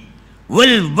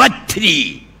வல்வத்ரி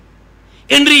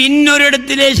என்று இன்னொரு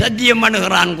இடத்திலே சத்தியம்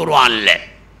பண்ணுகிறான் குர்ஆன்ல.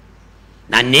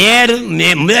 நான்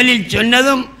முதலில்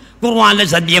சொன்னதும் குர்ஆன்ல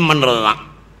சத்தியம் பண்ணுறது தான்.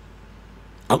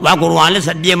 அல்லாஹ் குர்ஆன்ல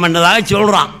சத்தியம் பண்ணதாக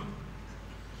சொல்கிறான்.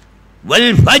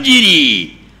 வல் ஃபஜ்ரி,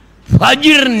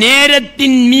 ஃபஜ்ர்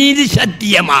நேரத்தின் மீது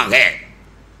சத்தியமாக,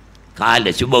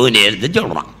 கால சுபஹு நேரத்தை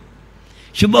சொல்கிறான்.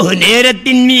 சுபஹு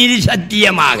நேரத்தின் மீது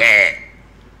சத்தியமாக.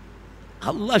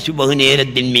 அல்லாஹ் சுபஹு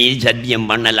நேரத்தின் மீது சத்தியம்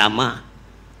பண்ணலாமா?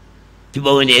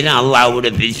 சுபஹு நேரம் அல்லாஹ்வோட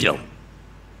பிரிச்சோம்,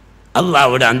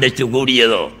 அல்லாஹ்வோட அந்தஸ்து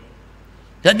கூடியதோ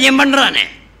சத்தியம் பண்ணுறானே.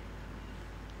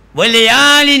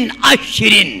 வலயாலின்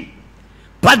அஷ்ரின்,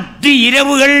 10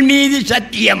 இரவுகள் மீது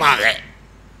சத்தியமாக.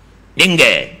 எங்க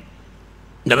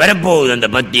இந்த வரப்போகுது அந்த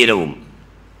 10 இரவும்?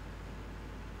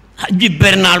 ஹஜ்ஜு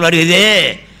பெருநாள் வருகிறதே,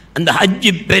 அந்த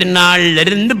ஹஜ்ஜு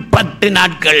பெருநாளிலிருந்து 10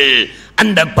 நாட்கள்,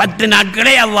 அந்த 10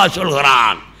 நாட்களை அல்லாஹ்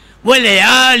சொல்கிறான்.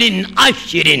 வலயாலின்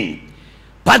அஷ்ரின்,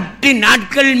 10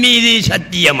 நாட்கள் மீது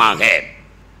சத்தியமாக.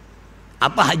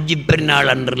 அப்போ ஹஜ்ஜு பெருநாள்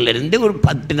அன்றிலிருந்து ஒரு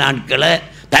 10 நாட்களை,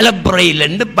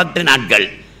 தலைப்புறையிலிருந்து 10 நாட்கள்,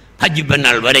 ஹஜ்ஜு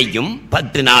பெருநாள் வரைக்கும்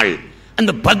 10 நாள்,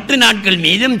 அந்த 10 நாட்கள்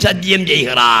மீதும் சத்தியம்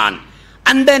செய்கிறான்.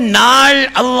 அந்த நாள்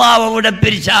அல்லாஹ்வை விட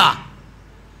பெருசா?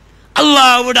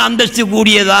 அல்லாஹ்வை விட அந்தஸ்து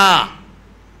கூடியதா?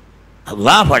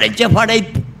 அல்லாஹ் படைச்ச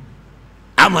படைப்பு,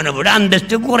 அவனை விட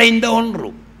அந்தஸ்து குறைந்த ஒன்று,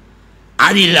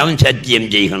 அதில் அவன் சத்தியம்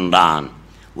செய்கின்றான்.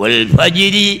 வல்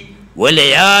ஃபஜ்ரி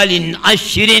வலயாலின்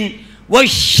அஷ்ரின்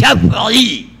வஷ்ஷஃபஇ,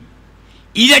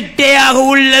 இரட்டையாக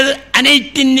உள்ளது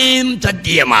அனைத்தின் மீதும்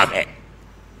சத்தியமாக.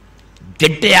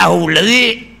 இரட்டையாக உள்ளது,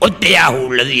 ஒற்றையாக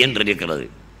உள்ளது என்று இருக்கிறது.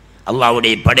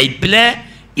 அல்லாஹ்வுடைய படைப்பில்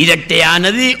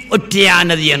இரட்டையானது,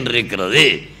 ஒற்றையானது என்று இருக்கிறது.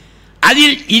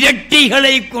 அதில்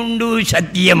இரட்டைகளை கொண்டு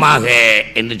சத்தியமாக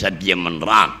என்று சத்தியம்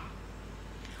பண்றான்.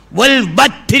 வல்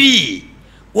பத்ரி,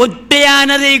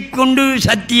 ஒற்றையானதை கொண்டு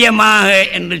சத்தியமாக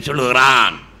என்று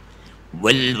சொல்கிறான்.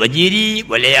 வல் வஜிரி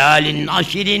வலயாலின்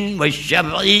அஷ்ரின்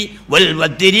வஷ்ஷஃபஇ வல்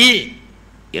வத்ரி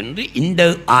என்று இந்த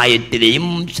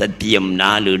ஆயத்திலேயும் சத்தியம்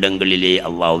 4 இடங்களிலே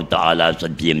அல்லாஹ் தஆலா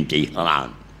சத்தியம்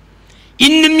செய்கிறான்.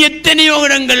 இன்னும் எத்தனையோ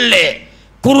இடங்களிலே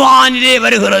குர்ஆனிலே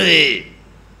வருகிறது.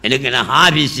 எனக்கு நான்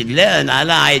ஹாஃபிஸ் இல்லை, அதனால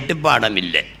ஆயத்து பாடம்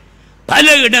இல்லை. பல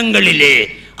இடங்களிலே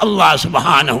அல்லாஹ்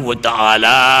சுப்ஹானஹு வ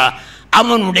தஆலா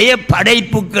அவனுடைய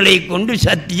படைப்புகளை கொண்டு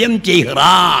சத்தியம்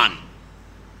செய்கிறான்.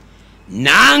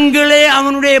 நாங்களே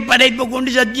அவனுடைய படைப்பை கொண்டு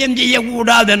சத்தியம்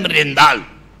செய்யக்கூடாது என்று இருந்தால்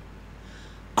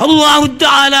அல்லாஹ்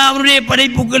தஆலா அவனுடைய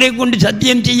படைப்புகளை கொண்டு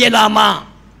சத்தியம் செய்யலாமா?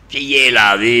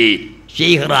 செய்யலாது.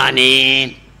 செய்கிறானே.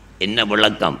 என்ன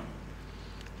விளக்கம்?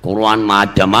 குர்ஆன்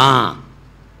மாற்றமா?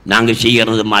 நாங்கள்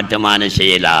செய்கிறது மாற்றமான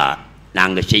செயலா?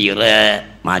 நாங்கள் செய்கிற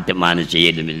மாற்றமான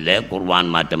செயலும் இல்லை, குர்ஆன்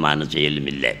மாற்றமான செயலும்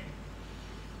இல்லை.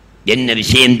 என்ன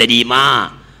விஷயம் தெரியுமா?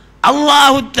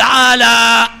 அல்லாஹ் தஆலா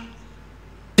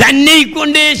தன்னை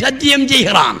கொண்டே சத்தியம்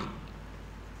செய்கிறான்.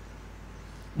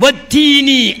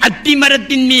 வத்தீனி,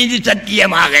 அத்திமரத்தின் மீது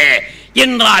சத்தியமாக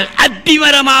என்றால்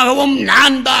அத்திமரமாகவும்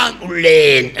நான் தான்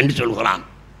உள்ளேன் என்று சொல்கிறான்.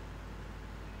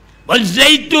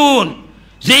 ஜெய்தூன்,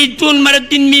 ஜெய்தூன்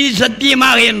மரத்தின் மீது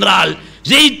சத்தியமாக என்றால்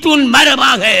ஜெய்தூன்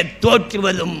மரமாக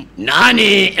தோற்றுவதும்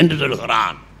நானே என்று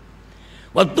சொல்கிறான்.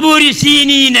 வத்தூரி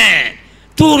சீனீன,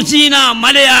 தூர் சீனா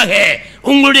மலையாக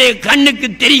உங்களுடைய கண்ணுக்கு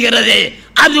தெரிகிறது,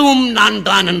 அதுவும் நான்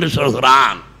தான் என்று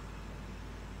சொல்கிறான்.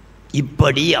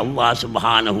 இப்படி அல்லாஹ்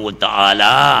சுப்ஹானஹு வ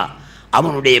தஆலா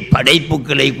அவனுடைய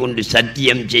படைப்புகளை கொண்டு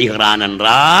சத்தியம் செய்கிறான்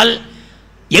என்றால்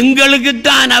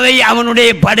எங்களுக்குத்தான் அவை அவனுடைய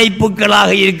படைப்புகளாக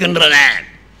இருக்கின்றன.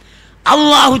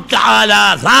 அல்லாஹ் தஆலா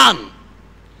தான்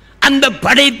அந்த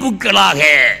படைப்புகளாக,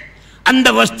 அந்த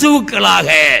வஸ்துக்களாக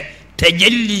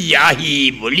தஜல்லியாகி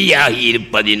ஒளியாகி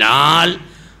இருப்பதினால்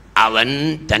அவன்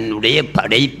தன்னுடைய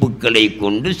படைப்புகளை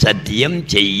கொண்டு சத்தியம்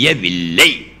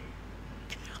செய்யவில்லை.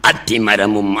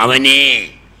 அத்திமரமும் அவனே,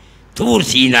 தூர்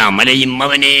சீனா மலையும்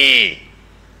அவனே,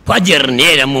 ஃபஜர்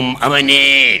நேரமும் அவனே.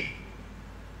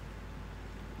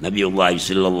 நபியுல்லாஹி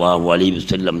ஸல்லல்லாஹு அலைஹி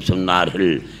வஸல்லம்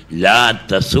சொன்னார்கள், லா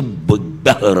தசுப்பு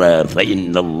தஹ்ர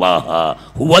ஃபஇன்னல்லாஹ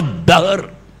ஹுவத்-தஹர்,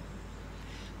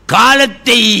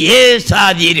 காலத்தை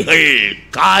ஏசாதீர்கள்,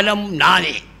 காலம்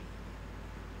நானே.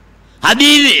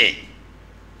 ஹதீஸ்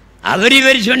அவர்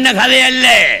இவர் சொன்ன கதை அல்ல.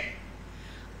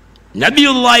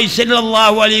 நபியுல்லாஹி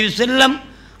ஸல்லல்லாஹு அலைஹி வஸல்லம்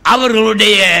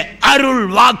அவர்களுடைய அருள்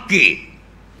வாக்கு,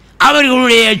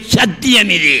 அவர்களுடைய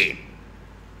சத்தியம் இது.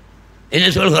 என்ன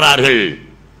சொல்கிறார்கள்?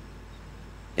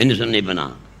 என்ன சொன்னேன் இப்போ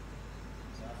நான்?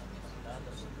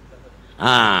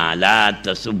 லா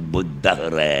தசுப்பு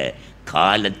தஹ்ர,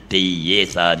 காலத்தை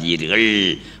ஏசாதீர்கள்.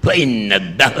 ஃபஇன்ன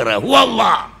தஹ்ர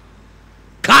ஹுவல்லாஹ்,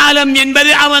 காலம்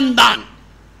என்பது அவன்தான்.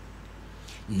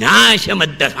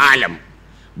 நாசமற்ற காலம்,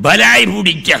 பலாய்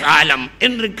பிடிச்ச காலம்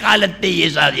என்று காலத்தை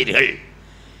ஏசாதீர்கள்.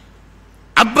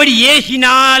 அப்படி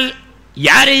ஏசினால்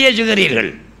யாரை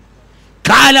ஏசுகிறீர்கள்?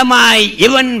 காலமாய்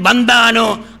எவன் வந்தானோ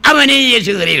அவனே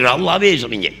ஏசுகிறீர்கள். அல்லாவே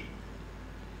சொன்னீங்க.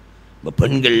 இப்போ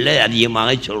பெண்களில் அதிகமாக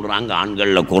சொல்கிறாங்க,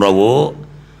 ஆண்களில் குறவோ.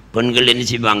 பெண்கள் என்ன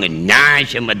செய்வாங்க?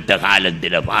 நாசமற்ற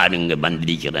காலத்தில் பாருங்க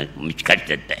வந்திருக்கிற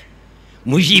கஷ்டத்தை,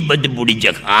 முசீபத்து பிடிச்ச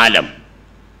காலம்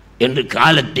என்று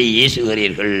காலத்தை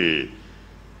ஏசுகிறீர்கள்.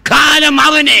 காலம்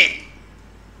அவனே.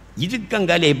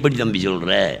 இதுக்கங்கால எப்படி தம்பி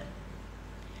சொல்ற?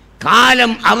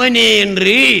 காலம் அவனே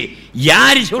என்று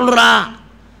யார் சொல்றா?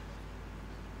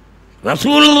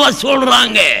 ரசூலுல்லாஹ்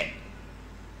சொல்றாங்க.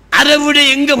 அதை விட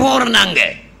எங்க போறாங்க?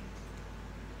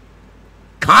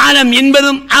 காலம்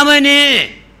என்பதும் அவனே.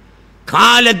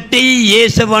 காலத்தை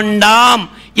ஏச வேண்டாம்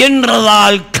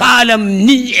என்றதால் காலம்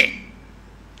நீயே.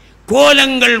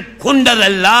 கோலங்கள்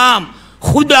கொண்டதெல்லாம்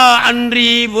ஹுதா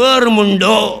அன்றி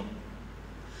வேறுமுண்டோ?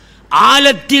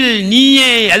 ஆலத்தில்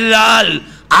நீயே அல்லால்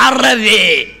அறவே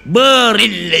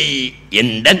வேறில்லை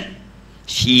எந்தன்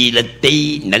சீலத்தை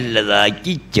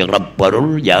நல்லதாக்கி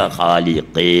சிறப்பருள் யா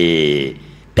காலிகே.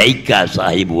 தைக்கா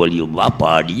சாஹிப் வலியுல்லா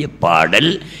பாடிய பாடல்.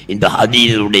 இந்த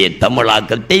ஹதீஸுடைய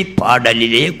தமிழாக்கத்தை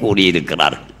பாடலிலே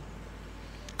கூறியிருக்கிறார்கள்.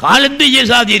 காலத்தை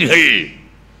ஏசாதீர்கள்.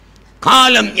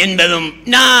 காலம் என்பதும்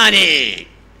நானே,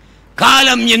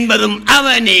 காலம் என்பதும்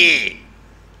அவனே.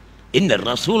 இந்த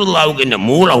ரசூலுல்லாவுக்கு இந்த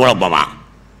மூல குழப்பமா?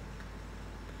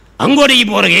 அங்கோடைக்கு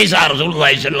போற ஏசா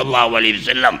ரசூலுல்லாஹி ஸல்லல்லாஹு அலைஹி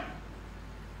வஸல்லம்.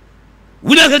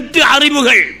 உலகத்து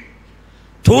அறிவுகள்,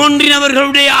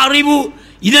 தோன்றினவர்களுடைய அறிவு,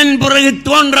 இதன் பிறகு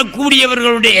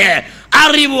தோன்றக்கூடியவர்களுடைய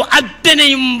அறிவு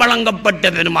அத்தனையும் வழங்கப்பட்ட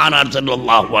பெருமானார்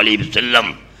ஸல்லல்லாஹு அலைஹி வஸல்லம்.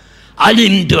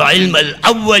 அலிம்து இல்மல்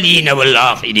அவ்வலீன வல்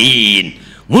ஆகிரீன்,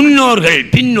 முன்னோர்கள்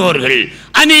பின்னோர்கள்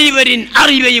அனைவரின்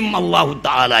அறிவையும் அல்லாஹு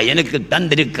தஆலா எனக்கு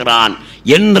தந்திருக்கிறான்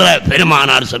என்ற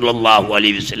பெருமானார் ஸல்லல்லாஹு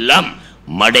அலைஹி வஸல்லம்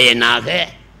மடையனாக,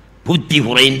 புத்தி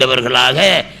குறைந்தவர்களாக,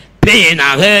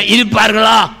 பேயனாக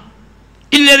இருப்பார்களா?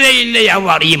 இல்லவே இல்லை.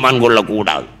 அவ்வாறு ஈமான்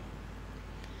கொள்ளக்கூடாது.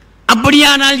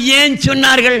 அப்படியானால் ஏன்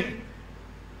சொன்னார்கள்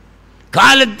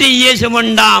காலத்தை ஏச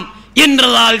வேண்டாம்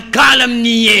என்றதால் காலம்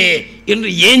நீயே என்று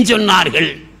ஏன் சொன்னார்கள்?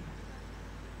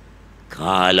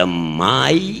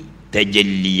 காலமாய்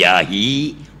தஜல்லியாகி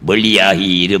வெளியாகி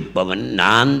இருப்பவன்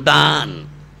நான் தான்.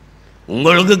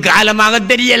 உங்களுக்கு காலமாக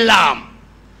தெரியலாம்,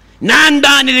 நான்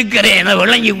தான் இருக்கிறேன்,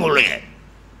 விளங்கிக் கொள்ளுங்க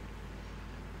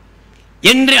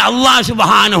என்று அல்லாஹ்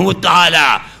சுப்ஹானஹு வ தஆலா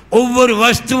ஒவ்வொரு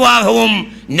வஸ்துவாகவும்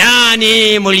நானே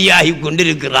மொழியாகி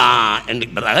கொண்டிருக்கிறான்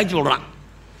என்பதாக சொல்றான்.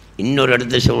 இன்னொரு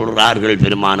இடத்துல சொல்றார்கள்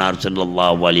பெருமானார்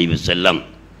ஸல்லல்லாஹு அலைஹி வஸல்லம்.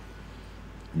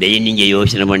 இதை நீங்க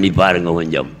யோசனை பண்ணி பாருங்க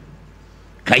கொஞ்சம்.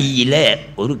 கையில்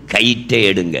ஒரு கயிற்றை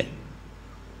எடுங்க,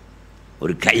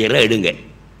 ஒரு கயிறை எடுங்க,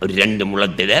 ஒரு 2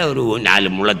 முழத்தில் ஒரு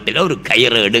 4 முழத்தில் ஒரு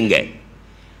கயிறை எடுங்க.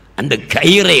 அந்த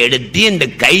கயிறை எடுத்து அந்த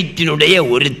கயிற்றினுடைய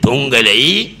ஒரு தொங்கலை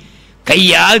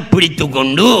கையால் பிடித்து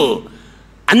கொண்டு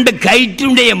அந்த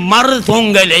கயிற்றினுடைய மறு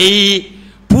தொங்கலை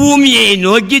பூமியை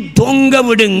நோக்கி தொங்க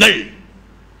விடுங்கள்.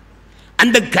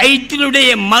 அந்த கயிற்றினுடைய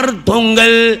மறு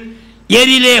தொங்கல்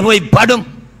எதிலே போய் படும்?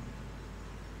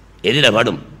 எதில்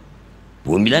படும்?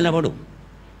 பூமியில படும்.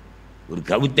 ஒரு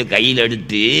கவுத்தை கையில்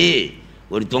எடுத்து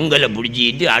ஒரு தொங்கலை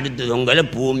பிடிச்சிக்கிட்டு அடுத்த தொங்கலை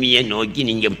பூமியை நோக்கி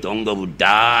நீங்கள் தொங்க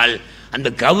விட்டால் அந்த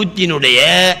கவுத்தினுடைய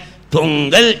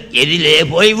தொங்கல் எதிலே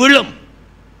போய் விழும்?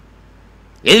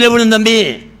 எதில் விழும் தம்பி?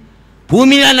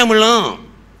 பூமியில விழும்.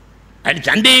 அது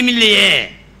சந்தேகம் இல்லையே.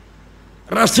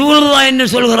 ரசூலுல்லாஹ் என்ன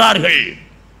சொல்கிறார்கள்?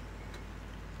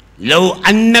 லவ்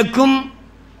அன்னக்கும்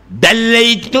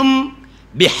தல்லைத்தும்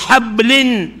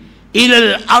பிஹப்லின்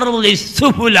இலல் அர்தி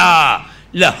சுஃபுலா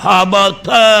லஹபத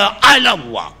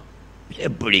அலல்லாஹ்.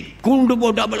 எப்படி கூண்டு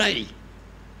போட்டாபலா?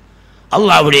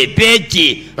 அல்லாஹ்வுடைய பேச்சு,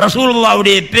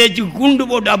 ரசூலுல்லாஹ்வுடைய பேச்சு கூண்டு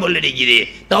போட்டாபல் இருக்கிறது.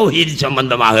 தௌஹீத்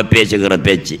சம்பந்தமாக பேசுகிற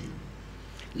பேச்சு.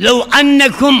 லவ்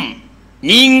அன்னக்கும்,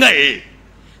 நீங்கள்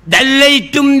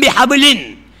தல்லைத்தும் பிஹப்லின்,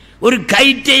 ஒரு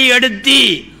கயிற்றை எடுத்து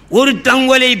ஒரு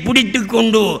தொங்கலை பிடித்து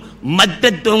கொண்டு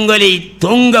மற்ற தொங்கலை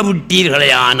தொங்க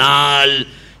விட்டீர்களே ஆனால்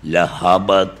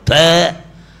லஹபத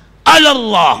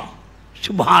அலல்லாஹ்.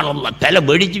 சுப்ஹானல்லாஹ், தலை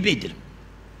வெடிச்சு போய்த்திரும்.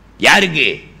 யாருக்கு?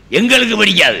 எங்களுக்கு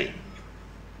வெடிக்காது.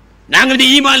 நாங்கள்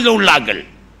ஈமான்ல உள்ளாக்கள்.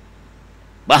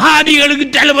 வஹாபிகளுக்கு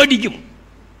தலை வெடிக்கும்,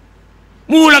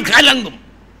 மூளை கலங்கும்.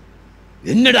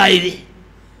 என்னடா இது?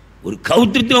 ஒரு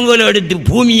கவுத்து தொங்கலை எடுத்து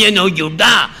பூமியை நோக்கி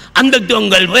விட்டா அந்த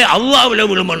தொங்கல் போய் அல்லாஹ்வுல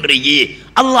விழுமன்றீங்க.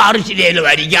 அல்லாஹ் அரிசிலேல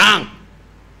வரிக்கான்.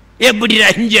 எப்படி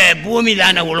ரஞ்ச பூமி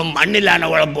தானே விழும், மண்ணிலான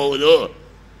விழ போகுதோ,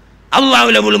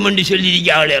 அல்லாஹ்வுல விழுமன்று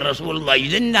சொல்லியிருக்காங்களே ரசூலுல்லாஹ்.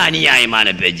 இது என்ன அநியாயமான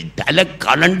பேச்சு? தலை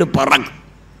கலண்டு பறக்கும்.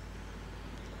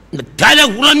 இந்த தலை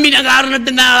குழம்பின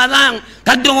காரணத்தினால தான்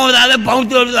தத்துவம் ஓதாத,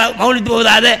 மௌலித்து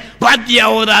ஓதாத, பாத்தியா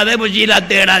ஓதாத, பசீலா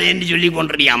தேடாத என்று சொல்லி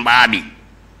கொண்டிருக்கான் பாபி.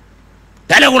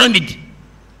 தலை குழம்பிட்டு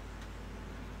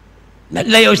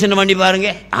நல்ல யோசனை பண்ணி பாருங்க.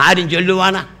 யாரும்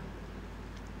சொல்லுவானா?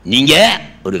 நீங்க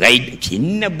ஒரு கைட்டு,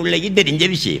 சின்ன பிள்ளைக்கு தெரிஞ்ச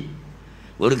விஷயம்,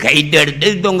 ஒரு கைட்டு எடுத்து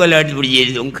தொங்கல் எடுத்து பிடிச்சி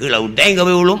கீழே விட்டா எங்கே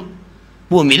போய் விழும்?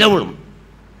 பூமியில் விழும்.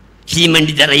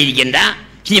 சீமெண்டி தரை இருக்கின்றா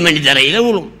சீமெண்டி தரையில்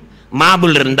விழும்.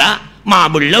 மாபுள் இருந்தா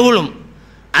மாபுள்ள விழும்.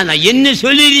 ஆனால் என்ன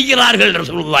சொல்லியிருக்கிறார்கள்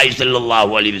ரசூலுல்லாஹி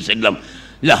ஸல்லல்லாஹு அலைஹி வஸல்லம்?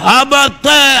 லஹபத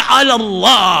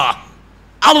அலல்லாஹ்,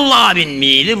 அல்லாஹ்வின்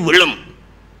மீது விழும்.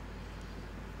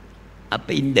 அப்ப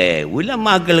இந்த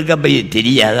உலமாக்களுக்கு அப்ப இது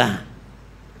தெரியாதா?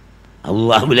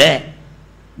 அல்லாஹ்வுல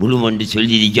விழும் என்று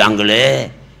சொல்லியிருக்காங்களே,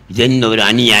 இது என்ன ஒரு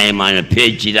அநியாயமான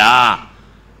பேச்சுதா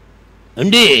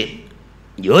என்று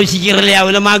யோசிக்கிறலையா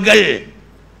உலமாக்கள்?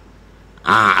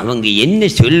 அவங்க என்ன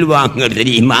சொல்லுவாங்க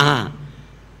தெரியுமா?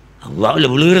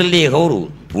 அல்லாஹ்வுல விழுகிறல்லையே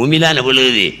கௌரவம், பூமியிலான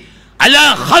விழுகுது. அல்லா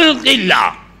ஹல்கில்லா,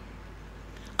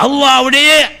 அல்லாஹ்வுடைய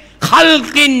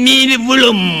ஹல்கின் மீது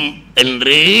விழும்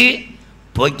என்று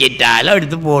போக்கிட்டால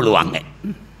எடுத்து போடுவாங்க.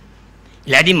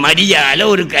 இல்லாட்டி மடியால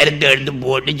ஒரு கருத்தை எடுத்து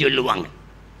போட்டு சொல்லுவாங்க.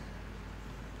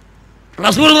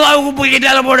 ரசூலுல்லாஹ்வுக்கு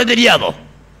போக்கிட்டால போட தெரியாதோ?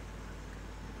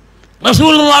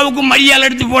 ரசூலுல்லாஹ்வுக்கு மடியால்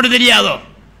எடுத்து போட தெரியாதோ?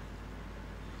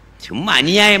 சும்மா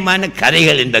அநியாயமான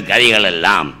கதைகள். இந்த கதைகள்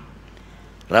எல்லாம்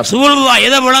ரசூலுல்லாஹ்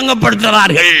எதை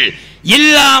விளங்கப்படுத்துகிறார்கள்?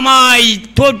 இல்லாமாய்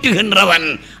தோற்றுகின்றவன்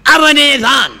அவனே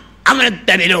தான், அவனை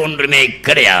தவிர ஒன்றுமே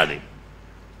கிடையாது.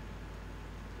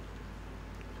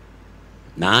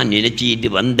 நான் நினைச்சிட்டு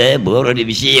வந்த வேறொரு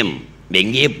விஷயம்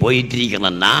எங்கே போயிட்டு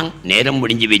இருக்கிறேன்னா, நேரம்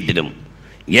முடிஞ்சு வைத்திடும்.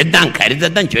 இதுதான் கருத்தை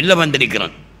தான் சொல்ல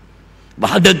வந்திருக்கிறேன்.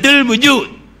 வஹதத்துல்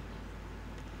வுஜூத்,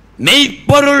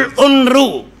 மெய்ப்பொருள் ஒன்று.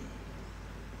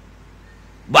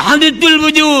 வஹதத்துல்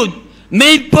வுஜூத்,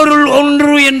 மெய்ப்பொருள்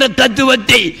ஒன்று என்ற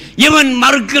தத்துவத்தை இவன்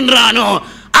மறுக்கின்றானோ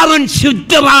அவன்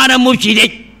சுத்தமான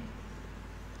முஷ்ரிக்.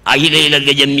 அகில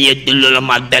இலங்கை ஜம்மியத்துல்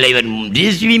உலமா தலைவர்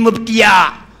ரிஸ்வி முஃப்தியா,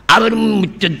 அவரும்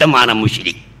சுத்தமான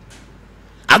முஷ்ரிக்.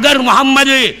 அகர்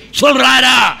முஹம்மது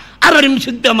சொல்றாரா, அவரும்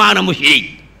சுத்தமான முஷ்ரிக்.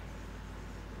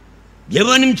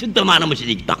 எவனும் சுத்தமான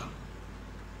முஷ்ரிக் தான்.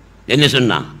 என்ன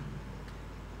சொன்னா?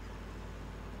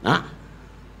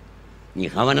 நீ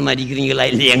கவனம் அடிக்கிறீங்களா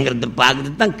இல்லையாங்கிறத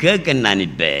பார்க்கறது தான் கேட்க. நான்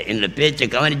இப்ப என்னோட பேச்சை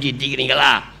கவனிச்சுட்டு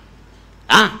இருக்கிறீங்களா?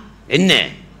 என்ன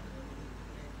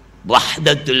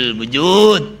வஹ்தத்துல்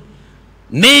வுஜூத்,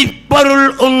 மெய்ப்பொருள்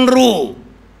ஒன்று,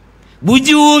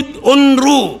 வுஜூத்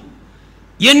ஒன்று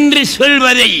என்று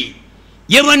சொல்வதை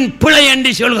எவன் பிழை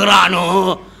என்று சொல்கிறானோ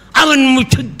அவன்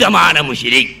சுத்தமான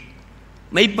முஷ்ரிக்.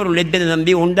 மெய்ப்பொருள் எத்தனை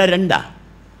தம்பி? உண்டா ரெண்டா?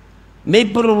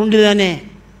 மெய்ப்பொருள் உண்டு தானே.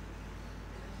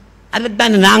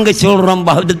 அதைத்தான் நாங்கள் சொல்றோம்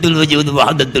வஹதத்துல் வுஜூத்,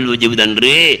 வஹதத்துல் வுஜூத்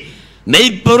என்று.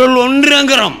 மெய்ப்பொருள்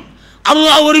ஒன்றுங்கிறோம்,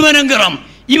 அல்லாஹ் ஒருவனுங்கிறோம்.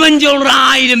 இவன் சொல்றான்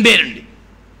 1000 பேர்.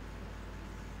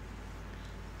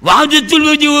 வஹதத்துல்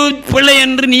வுஜூத் பிழை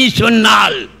என்று நீ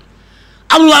சொன்னால்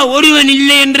அல்லாஹ் ஒருவன்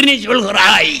இல்லை என்று நீ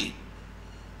சொல்கிறாய்.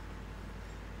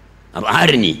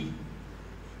 ஆறு நீ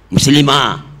முஸ்லிமா,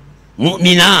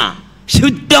 முஃமினா,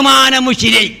 சுத்தமான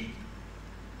முஷ்ரிக்.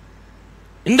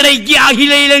 இன்றைக்கு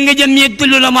அகில இலங்கை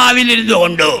ஜம்மியத்துல் உலமாவில் இருந்து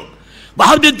கொண்டு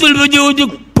வஹதத்துல் வுஜூத்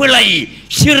பிழை,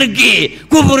 ஷிர்க்,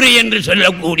 குஃப்ர் என்று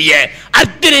சொல்லக்கூடிய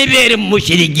அத்தனை பேரும்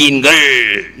முஷ்ரிக்கீன்கள்.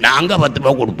 நாங்க 10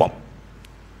 ரூபாய் கொடுப்போம்.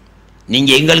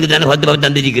 நீங்க எங்களுக்கு தானே 10 ரூபாய்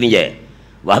தந்திருக்கிறீங்க.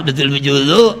 வஹதத்துல்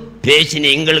வுஜூத்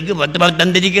பேசின எங்களுக்கு 10 ரூபாய்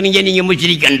தந்திருக்கிறீங்க. நீங்க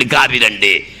முஷ்ரிக் கண்டு காபிர்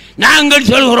கண்டு. நாங்கள்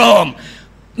சொல்கிறோம்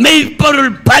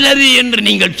மெய்ப்பொருள் பலது என்று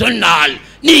நீங்கள் சொன்னால்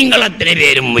நீங்கள் அத்தனை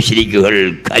பேரும் முஷ்ரிக்குகள்.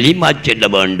 கலிமா சொல்ல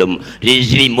வேண்டும்.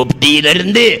 ரிஸ்வி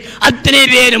முஃப்தியிலிருந்து அத்தனை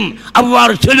பேரும்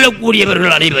அவ்வாறு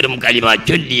சொல்லக்கூடியவர்கள் அனைவரும் கலிமா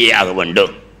சொல்லியே ஆக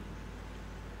வேண்டும்.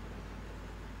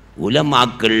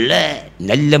 உலமாக்கள்ல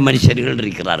நல்ல மனுஷர்கள்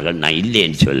இருக்கிறார்கள், நான் இல்லை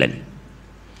என்று சொல்லல.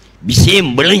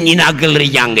 விஷயம் விளங்கினாக்கள்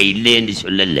இருக்காங்க, இல்லை என்று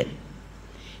சொல்லல.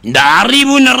 இந்த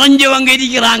அறிவு நிறைஞ்சவங்க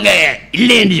இருக்கிறாங்க,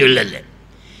 இல்லை என்று சொல்லல.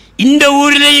 இந்த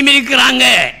ஊரிலையும் இருக்கிறாங்க,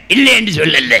 இல்லை என்று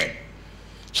சொல்லல.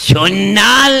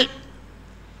 சொன்னால்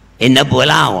என்ன போல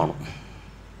ஆகணும்.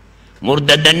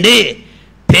 முர்த்தண்டு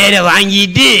பேரை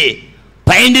வாங்கிட்டு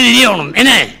பயந்து தெரியணும்.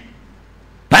 என்ன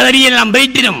பதவியெல்லாம்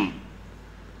வைத்திடும்,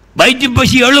 வயிற்று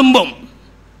பசி எழும்பும்.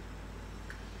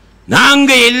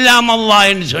 நாங்க எல்லாம் அல்லாஹ்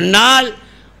என்று சொன்னால்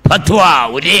ஃபத்வா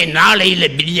ஒரே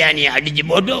நாளையில் பிரியாணி அடிச்சு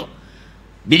போட்டு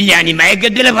பிரியாணி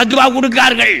மயக்கத்தில் ஃபத்வா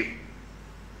கொடுக்கார்கள்.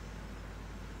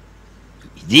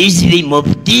 ரிஸ்வி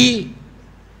முஃப்தி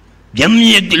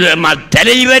ஜம்மியத்துல் உலமா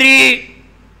தலைவர்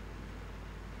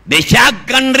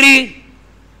வெசாக் அன்று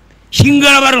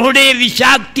சிங்களவர்களுடைய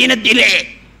விசாக் தினத்திலே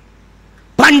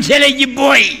பன்சிலைக்கு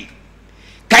போய்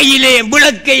கையிலே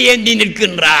விளக்கை ஏந்தி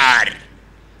நிற்கின்றார்.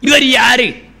 இவர் யாரு?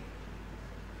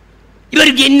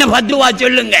 இவருக்கு என்ன ஃபத்வா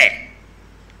சொல்லுங்க?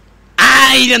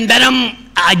 1000 தரம்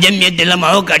ஜம்மியத்துல் உலமா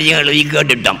கடிதம் எழுதி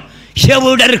கேட்டுட்டோம்.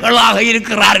 செவிடர்களாக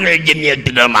இருக்கிறார்கள்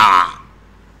ஜம்மியத்துல் உலமா.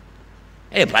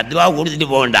 ஃபத்வா கொடுத்துட்டு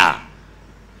போகண்டா,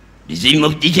 ரிஸ்வி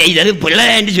முஃப்தி செய்தது பிள்ளை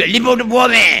என்று சொல்லி போட்டு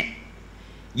போவேன்.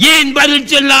 ஏன் பதில்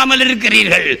சொல்லாமல்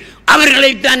இருக்கிறீர்கள்?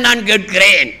 அவர்களைத்தான் நான்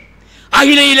கேட்கிறேன்.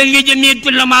 அகில இலங்கை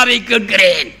ஜம்மியத்துல் உலமாவை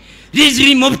கேட்கிறேன்.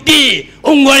 ரிஸ்வி முஃப்தி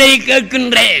உங்களை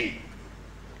கேட்கின்றேன்.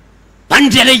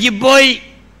 பன்சிலைக்கு போய்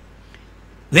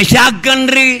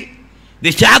வெசாக்கன்று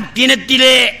வெசாக்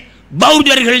தினத்திலே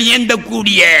பௌத்தர்கள்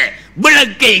ஏந்தக்கூடிய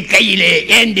விளக்கை கையிலே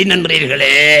ஏந்தி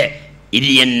நின்றீர்களே, இது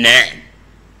என்ன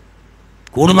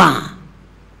கூடுமா?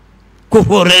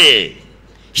 குஃபுரு,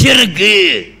 ஷிர்கு.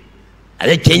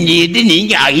 அதை செஞ்சுட்டு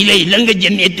நீங்க அகில இலங்கை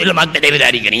ஜம்மியத்துல் உலமா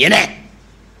தலைவராக இருக்கிறீங்க.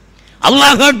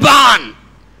 அல்லாஹ் கேட்பான்.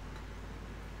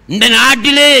 இந்த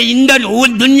நாட்டிலே இந்த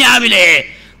துன்யாவிலே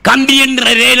கம்பி என்ற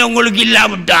வேலை உங்களுக்கு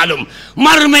இல்லாவிட்டாலும்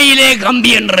மறுமையிலே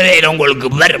கம்பி என்ற வேலை உங்களுக்கு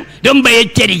வரும். ரொம்ப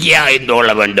எச்சரிக்கையாக இருந்து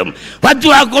கொள்ள வேண்டும்.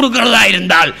 ஃபத்வா கொடுக்கிறதா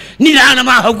இருந்தால்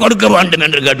நிதானமாக கொடுக்க வேண்டும்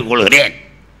என்று கேட்டுக்கொள்கிறேன்.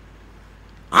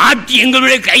 ஆட்சி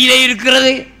எங்களுடைய கையிலே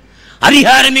இருக்கிறது,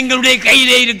 அதிகாரம் எங்களுடைய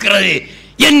கையிலே இருக்கிறது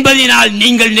என்பதனால்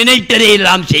நீங்கள் நினைத்ததை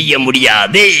எல்லாம் செய்ய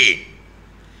முடியாது.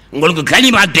 உங்களுக்கு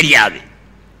கலிமா தெரியாது.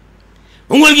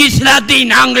 உங்களுக்கு இஸ்லாத்தை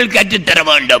நாங்கள் கற்றுத்தர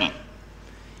வேண்டும்.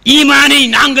 ஈமானை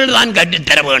நாங்கள் தான்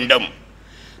கற்றுத்தர வேண்டும்.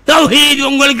 தௌஹீத்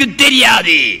உங்களுக்கு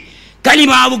தெரியாது.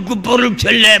 கலிமாவுக்கு பொருள்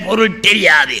சொல்ல பொருள்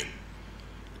தெரியாது.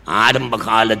 ஆரம்ப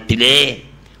காலத்திலே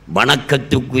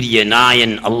வணக்கத்துக்குரிய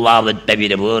நாயன் அல்லாஹ்வை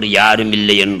தவிர வேறு யாரும்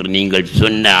இல்லை என்று நீங்கள்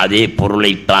சொன்ன அதே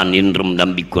பொருளைத்தான் இன்றும்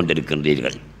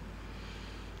நம்பிக்கொண்டிருக்கின்றீர்கள்.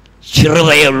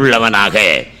 சிறுவயதுள்ளவனாக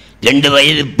 2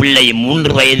 வயது பிள்ளை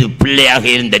 3 வயது பிள்ளையாக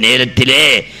இருந்த நேரத்திலே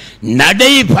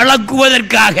நடை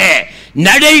பழக்குவதற்காக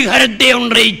நடைகரத்தை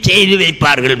ஒன்றை செய்து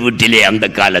வைப்பார்கள் வீட்டிலே. அந்த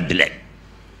காலத்தில்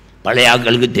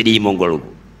பழையாக்களுக்கு தெரியும், உங்களுக்கு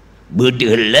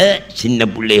வீட்டுகளில் சின்ன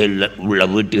பிள்ளைகள் உள்ள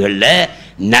வீட்டுகளில்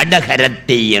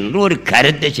நடகரத்தை என்று ஒரு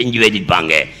கரத்தை செஞ்சு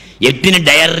வச்சிருப்பாங்க. எத்தனை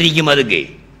டயர் இருக்கும் அதுக்கு?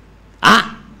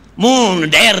 3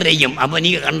 டயர் இருக்கும். அப்போ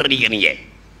நீங்கள் கண்டிருக்கிறீங்க.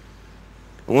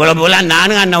 உங்களை போல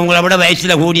நானும் அண்ணன் உங்களை விட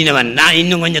வயசில் கூடினவன், நான்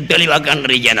இன்னும் கொஞ்சம் தெளிவாக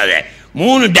கண்டிருக்கேன். அதை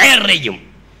 3 டயர் இருக்கும்.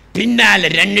 பின்னால்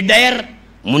 2 டயர்,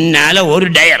 முன்னால் 1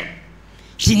 டயர்.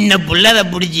 சின்ன பிள்ளை அதை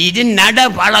பிடிச்சிட்டு நட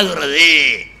பழகுறது.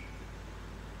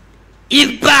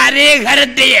 இப்ப அதே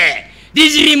கரத்தைய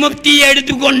ரிஸ்வி முஃப்தியை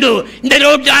எடுத்துக்கொண்டு இந்த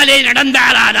ரோட்டாலே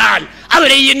நடந்தாரானால்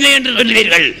அவரை என்ன என்று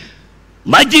சொல்வீர்கள்?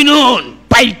 மஜ்னூன்,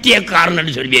 பைத்தியக்காரன்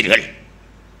என்று சொல்வீர்கள்.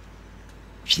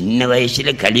 சின்ன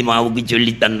வயசுல கலிமாவுக்கு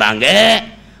சொல்லி தந்தாங்க,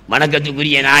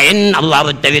 வணக்கத்துக்குரிய நாயன்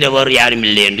அல்லாஹ்வை தவிர வேறு யாரும்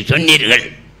இல்லை என்று சொன்னீர்கள்.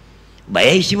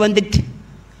 வயசு வந்துட்டு,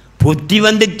 புத்தி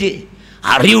வந்துட்டு,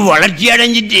 அறிவு வளர்ச்சி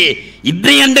அடைஞ்சிட்டு,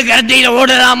 இப்ப அந்த கரத்தையில்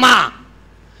ஓடலாமா?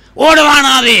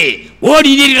 ஓடவானாது.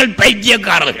 ஓடினீர்கள்,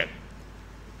 பைத்தியக்காரர்கள்.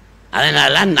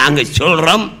 அதனால நாங்கள்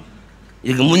சொல்றோம்,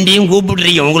 இதுக்கு முந்தையும்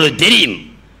கூப்பிட்டுறீங்க, உங்களுக்கு தெரியும்,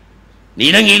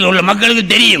 இலங்கையில் உள்ள மக்களுக்கு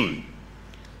தெரியும்.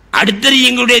 அடுத்தது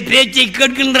எங்களுடைய பேச்சை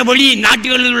கேட்கின்றபடி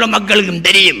நாட்டுகளில் உள்ள மக்களுக்கும்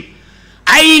தெரியும்.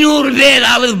 500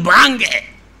 பேராவது வாங்க,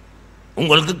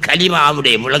 உங்களுக்கு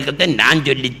கலிமாவுடைய விளக்கத்தை நான்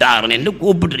சொல்லித்தாரன் என்று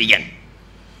கூப்பிட்டுருக்கேன்.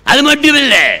 அது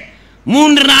மட்டுமல்ல,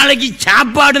 3 நாளைக்கு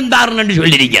சாப்பாடும் தாரன் என்று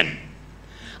சொல்லியிருக்கேன்.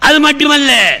 அது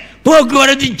மட்டுமல்ல,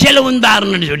 போக்குவரத்து செலவும்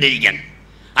தாரன் என்று சொல்லியிருக்கேன்.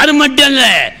 அது மட்டுமல்ல,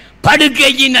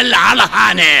 படுக்கைக்கு நல்ல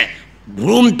அழகான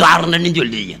ரூம் தாரன்னு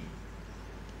சொல்லியிருக்கேன்.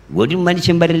 ஒரு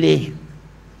மனுஷன் வரலே,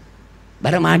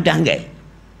 வரமாட்டாங்க,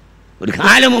 ஒரு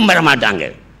காலமும் வரமாட்டாங்க.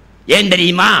 ஏன்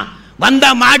தெரியுமா? வந்தா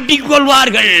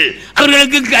மாட்டிக்கொள்வார்கள்,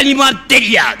 அவர்களுக்கு கலிமா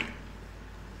தெரியாது.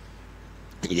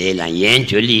 இதையெல்லாம் ஏன்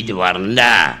சொல்லிட்டு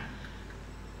வரண்டா,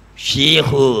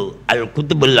 ஷேஹு அல்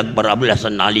குத்துபுல் அக்பர் அபுல்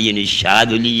ஹசன் அலியின்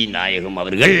ஷாதுலி நாயகம்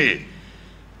அவர்கள்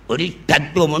ஒரு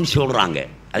தத்துவம்னு சொல்கிறாங்க.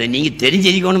 அதை நீங்கள்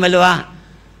தெரிஞ்சிருக்கணும் அல்லவா?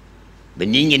 இப்போ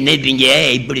நீங்கள் நினைப்பீங்க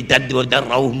இப்படி தத்துவத்தை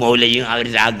ரவுஃப் மௌலையும் அவர்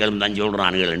ஆக்களும் தான்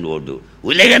சொல்கிறானுங்கள் ஓட்டு.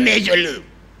 உலகமே சொல்லு.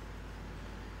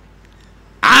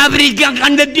 ஆப்பிரிக்கா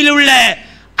கண்டத்தில் உள்ள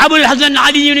அபுல் ஹசன்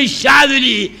அலியின்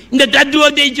ஷாதுலி இந்த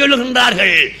தத்துவத்தை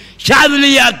சொல்லுகின்றார்கள்.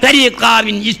 ஷாதுலியா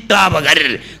தரீகாவின் இஸ்தாபகர்.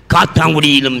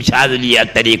 காத்தாங்குடியிலும் ஷாதுலியா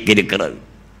தரீக் இருக்கிறது.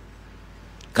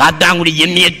 காத்தாங்குடி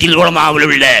ஜம்மியத்தில் உலமாவில்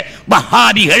உள்ள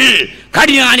வஹாபிகள்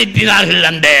கடிதம் அனுப்பினார்கள்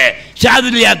அந்த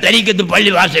ஷாதுலியா தரீக்கத்து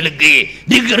பள்ளிவாசலுக்கு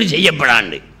திக்ர்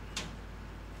செய்யப்படாண்டு.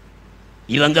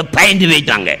 இவங்க பயந்து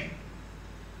வைத்தாங்க.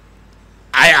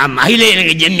 மகிழ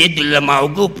எனக்கு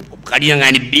ஜம்மியத்துல்லமாவுக்கு கடிதம்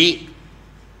அனுப்பி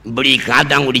இப்படி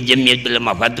காத்தாங்குடி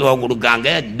ஜம்மியத்துல்லமா ஃபத்வா கொடுக்காங்க,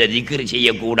 இந்த திக்ரு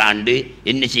செய்யக்கூடாண்டு,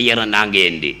 என்ன செய்யறோம் நாங்கள்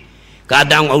என்று.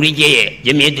 காத்தாங்குடிக்கு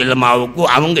ஜம்மியத்துல்லமாவுக்கு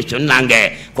அவங்க சொன்னாங்க,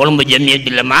 கொழும்பு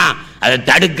ஜம்மியத்துல்லமா அதை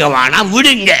தடுக்க வேணாம்,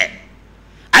 விடுங்க.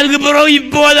 அதுக்கு பிறகு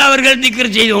இப்போது அவர்கள் திக்ரு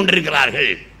செய்து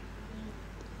கொண்டிருக்கிறார்கள்.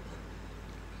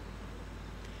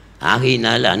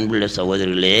 ஆகையினால் அன்புள்ள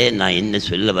சகோதரர்களே, நான் என்ன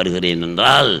சொல்ல வருகிறேன்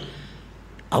என்றால்,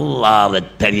 அல்லாஹ்வை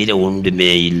தவிர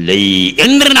ஒன்றுமே இல்லை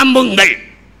என்று நம்புங்கள்.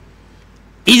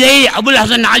 இதை அபுல்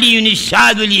ஹசன் அலி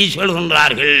ஷாதுலி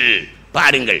சொல்கின்றார்கள்.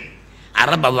 பாருங்கள்,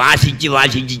 அரபை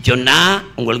வாசித்து சொன்னால்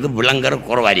உங்களுக்கு விளங்குற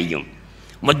குறைவாரிக்கும்.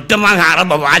 மொத்தமாக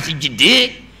அரபை வாசிச்சுட்டு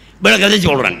விளக்கத்தை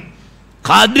சொல்கிறேன்.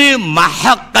 கது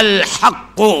மஹக்கல்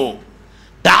ஹக்கு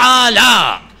தஆலா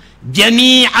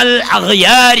ஜமீஅல்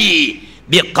அக்யாரி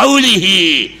بقوله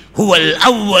هو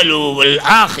الأول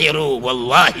والآخر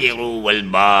والظاهر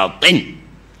والباطن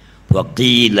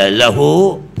وقيل له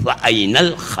فأين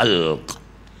الخلق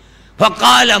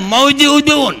فقال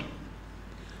موجودون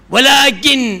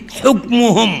ولكن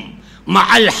حكمهم مع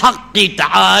الحق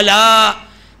تعالى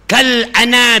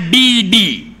كالأنابيب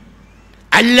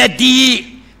التي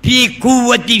في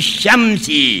قوة الشمس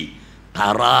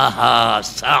تراها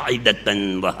صاعدة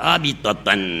وهابطة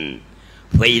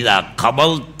فإذا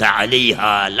قبلت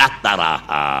عليها لا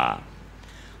تراها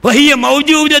وهي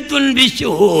موجودة في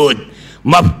الشهود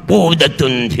مفقودة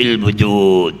في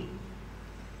الوجود.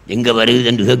 எங்க வருது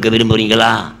என்று கேட்க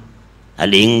விரும்புகிறீங்களா?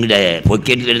 அல்ல எங்கட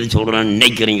பொக்கெட்டில் இருந்து சொல்கிறேன்னு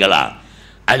நினைக்கிறீங்களா?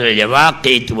 அதில்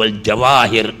ஜவாக்கீத் வல்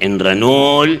ஜவாஹிர் என்ற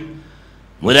நூல்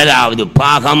முதலாவது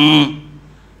பாகம்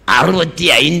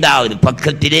 65வது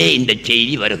பக்கத்திலே இந்த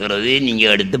செய்தி வருகிறது.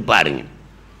 நீங்கள் எடுத்து பாருங்கள்.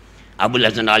 அபுல்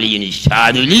ஹசன் அலி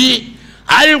ஷாதுலி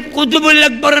அல் குதுபுல்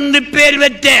அக்பர் என்று பெயர்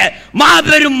பெற்ற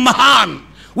மாபெரும் மகான்,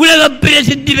 உலக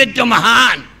பிரசித்தி பெற்ற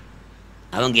மகான்.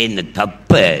 அவங்க இந்த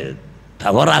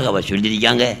தவறாக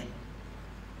சொல்லியிருக்காங்க.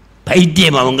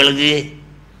 பைத்தியம் அவங்களுக்கு.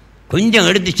 கொஞ்சம்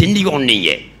எடுத்து சிந்திக்கணும். நீங்க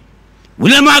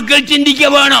உலமாக்கள் சிந்திக்க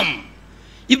வேணும்.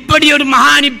 இப்படி ஒரு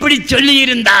மகான் இப்படி சொல்லி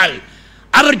இருந்தால்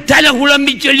அவர் தலை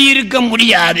குழம்பி சொல்லி இருக்க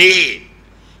முடியாது.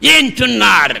 ஏன்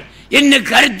சொன்னார், என்ன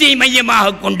கருத்தை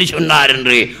மையமாக கொண்டு சொன்னார்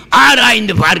என்று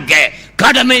ஆராய்ந்து பார்க்க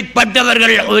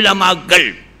கடமைப்பட்டவர்கள் உலமாக்கள்.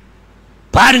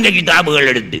 பாருங்க, கிதாபுகள்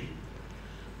எடுத்து.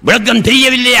 விளக்கம்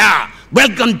தெரியவில்லையா?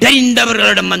 விளக்கம்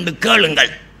தெரிந்தவர்களிடம் வந்து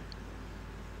கேளுங்கள்.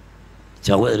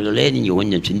 சகோதரர்களே, நீங்கள்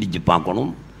கொஞ்சம் சிந்திச்சு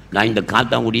பார்க்கணும். நான் இந்த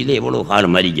காத்தாங்குடியில் எவ்வளோ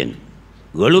காலம் அறிக்கேன்?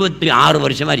 76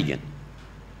 வருஷமாக இருக்கேன்.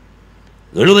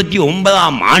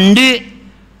 79ஆம் ஆண்டு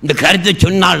இந்த கருத்தை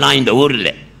சொன்னால் நான் இந்த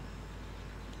ஊரில்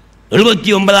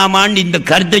 79ஆம் ஆண்டு இந்த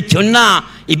கருத்தை சொன்னால்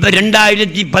இப்போ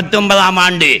 2019ஆம்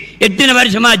ஆண்டு எத்தனை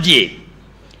வருஷமாச்சு?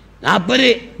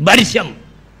 40 வருஷம்.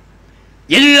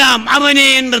 எல்லாம் அவனே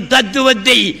என்ற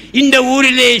தத்துவத்தை இந்த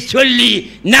ஊரிலே சொல்லி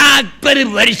 40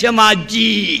 வருஷமாச்சு.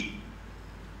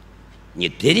 நீ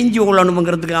தெரிஞ்சு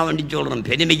கொள்ளணுங்கிறதுக்காக வேண்டி சொல்கிறேன்,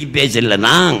 பெருமைக்கு பேசல.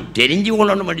 நான் தெரிஞ்சு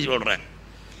கொள்ளணும் வேண்டி சொல்கிறேன்.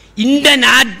 இந்த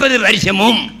 40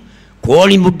 வருஷமும்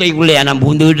கோழி முட்டைக்குள்ளே நான்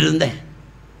பூந்துக்கிட்டு இருந்தேன்.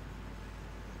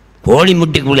 கோழி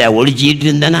முட்டைக்குள்ளே ஒழிச்சிக்கிட்டு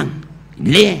இருந்தேனா?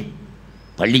 இல்லையே.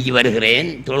 பள்ளிக்கு வருகிறேன்,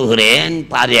 தொழுகிறேன்,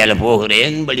 பாதையால்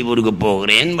போகிறேன், வெளியூருக்கு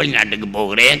போகிறேன், வெளிநாட்டுக்கு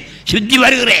போகிறேன், சுற்றி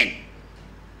வருகிறேன்.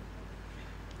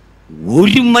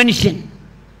 ஒரு மனுஷன்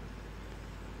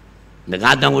இந்த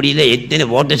காத்தாங்குடியில் எத்தனை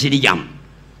ஓட்ட சிரிக்காம்?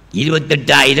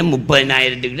 28,000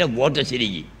 30,000 ஓட்ட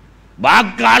சிரிக்கி.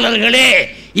 வாக்காளர்களே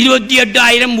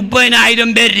 28,000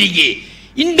 30,000 பேர் இருக்கு.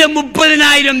 இந்த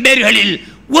 30,000 பேர்களில்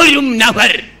ஒரு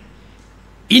நபர்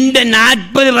இந்த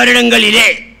 40 வருடங்களிலே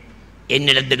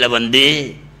என்னிடத்தில் வந்து,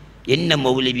 என்ன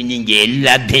மௌலவி நீங்கள்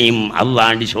எல்லாத்தையும்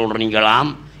அல்லாண்டு சொல்கிறீங்களாம்,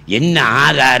 என்ன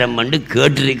ஆதாரம் வந்து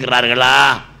கேட்டிருக்கிறார்களா?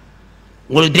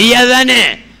 உங்களுக்கு தெரியாதுதானே?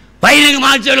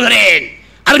 பயிரங்கமாக சொல்கிறேன்,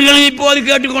 அவர்கள் இப்போது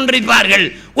கேட்டுக்கொண்டிருப்பார்கள்.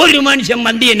 ஒரு மனுஷன்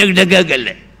வந்து என்கிட்ட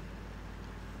கேட்கல.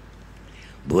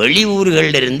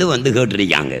 வெளியூர்களிலிருந்து வந்து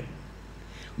கேட்டிருக்காங்க,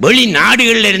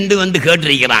 வெளிநாடுகளிலிருந்து வந்து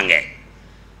கேட்டிருக்கிறாங்க.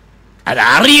 அது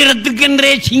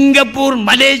அறியறதுக்கென்றே சிங்கப்பூர்,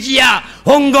 மலேசியா,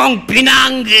 ஹாங்காங்,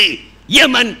 பினாங்கு,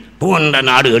 யமன் போன்ற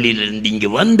நாடுகளிலிருந்து இங்கு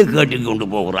வந்து கேட்டுக்கொண்டு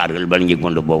போகிறார்கள், வழங்கி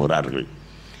கொண்டு போகிறார்கள்.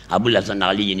 அபுல் ஹசன்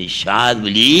அலி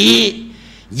ஷாதுலி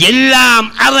எல்லாம்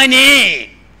அவனே,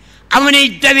 அவனை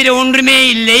தவிர ஒன்றுமே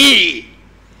இல்லை,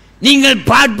 நீங்கள்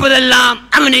பார்ப்பதெல்லாம்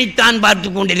அவனைத்தான் பார்த்து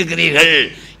கொண்டிருக்கிறீர்கள்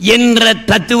என்ற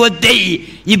தத்துவத்தை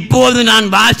இப்போது நான்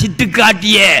வாசித்து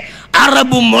காட்டிய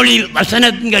அரபு மொழி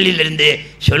வசனங்களிலிருந்து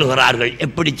சொல்கிறார்கள்.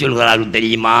 எப்படி சொல்கிறார்கள்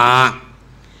தெரியுமா?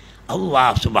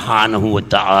 அல்லாஹ் சுப்ஹானஹு வ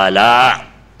தஆலா,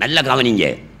 நல்ல கவனிங்க,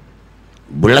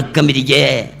 விளக்கம் இருக்க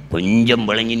கொஞ்சம்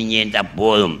விளங்கினீங்க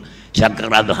போதும்.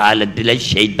 சக்கராத் காலத்தில்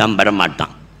ஷைத்தான்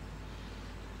வரமாட்டான்.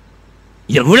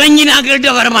 இதை விளங்கினாக்கிட்ட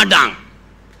வரமாட்டான்,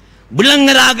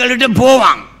 விளங்குறாக்கிட்ட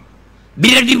போவான்,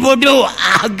 விரட்டி போட்டு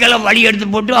ஆக்களை வழி எடுத்து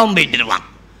போட்டு அவன் போயிட்டுருவான்.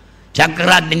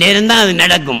 சக்கராத்து நேரம் தான் அது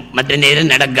நடக்கும், மற்ற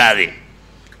நேரம் நடக்காது.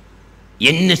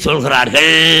 என்ன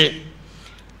சொல்கிறார்கள்?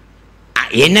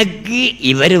 எனக்கு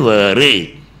இவர் வேறு,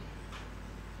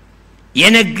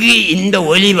 எனக்கு இந்த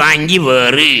ஒலி வாங்கி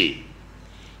வேறு,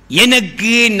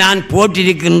 எனக்கு நான்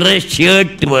போட்டிருக்கின்ற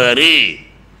ஷர்ட் வேறு,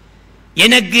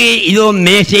 எனக்கு இதோ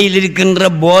மேசையில் இருக்கின்ற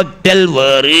போத்தல்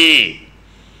வேறு,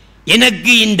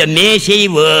 எனக்கு இந்த மேசை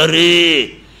வேறு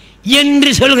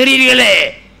என்று சொல்கிறீர்களே,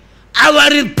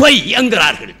 அவர் பொய்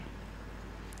என்கிறார்கள்.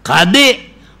 கது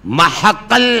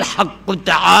மஹக்கல் ஹக்கு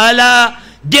தஆலா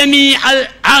ஜமீஅல்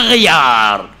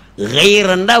அக்யார். கைர்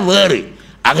என்றா வேறு,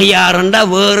 அக்யார் என்றா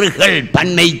வேறுகள்,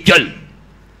 பன்மை சொல்.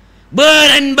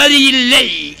 வேறு என்பது இல்லை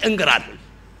என்கிறார்கள்.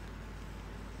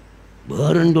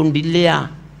 வேறொன்று இல்லையா?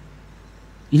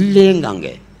 இல்லையங்காங்க.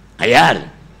 அயார்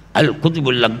அல்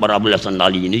குதுபுல் அக்பர் அபுல் ஹசன்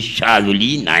அலியின்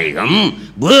ஷாதுலி நாயகம்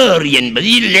வேறு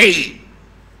என்பது இல்லை,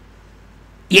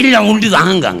 எல்லாம் உண்டு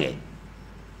தாங்காங்க.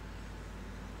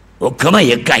 ஒக்கமா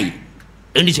எக்காய்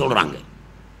என்று சொல்றாங்க.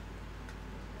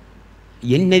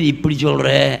 என்னது இப்படி சொல்ற?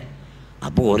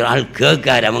 அப்போ ஒரு ஆள்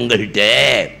கேட்கார் அவங்கள்ட்ட,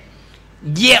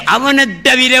 அவனை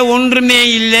தவிர ஒன்றுமே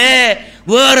இல்லை,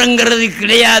 வேறுங்கிறது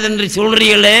கிடையாது என்று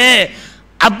சொல்றீங்களே,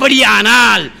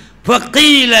 அப்படியானால்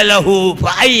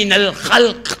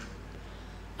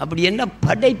அப்படி என்ன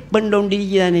படைப்பண்டு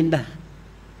ஒன்றிருக்கிறான்?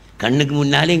 கண்ணுக்கு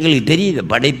முன்னாலே எங்களுக்கு தெரியுது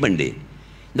படைப்பண்டு.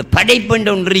 இந்த படைப்பண்டு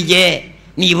ஒன்றிருக்கே,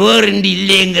 நீ வேறு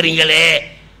இல்லைங்கிறீங்களே,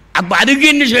 அப்போ அதுக்கு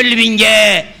என்ன சொல்லுவீங்க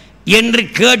என்று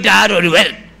கேட்டார்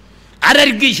ஒருவர்.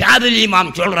 அதற்கு ஷாதுல்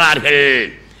இமாம் சொல்றார்கள்,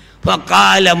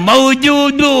 ஃபகால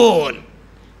மௌஜூதூன்,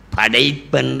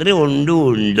 படைப்பென்று ஒன்று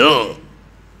உண்டோ,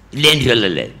 இல்லைன்னு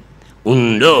சொல்லலை,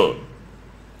 உண்டோ.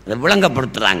 அதை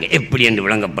விளங்கப்படுத்துகிறாங்க. எப்படி என்று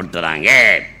விளங்கப்படுத்துகிறாங்க?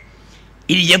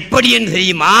 இது எப்படி என்று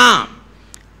தெரியுமா?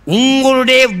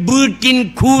 உங்களுடைய வீட்டின்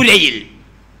கூரையில்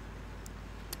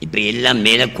இப்போ எல்லாம்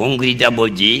மேலே கான்கிரீட்டாக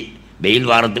போச்சு, வெயில்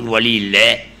வாரத்துக்கு வழி இல்லை,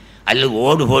 அல்லது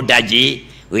ஓடு போட்டாச்சு,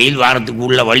 வெயில் வாரத்துக்கு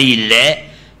உள்ள வழி இல்லை.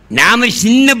 நாம்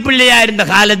சின்ன பிள்ளையாக இருந்த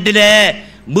காலத்தில்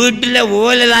வீட்டில்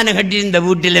ஓலை தானே கட்டியிருந்த,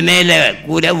 வீட்டில் மேலே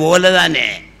கூரை ஓலை தானே.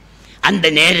 அந்த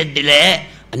நேரத்தில்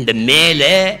அந்த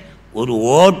மேலே ஒரு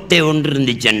ஓட்டை ஒன்று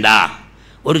இருந்துச்சண்டா,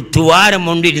 ஒரு துவாரம்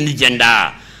ஒன்று இருந்துச்சண்டா,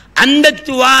 அந்த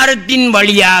துவாரத்தின்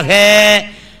வழியாக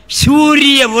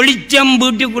சூரிய வெளிச்சம்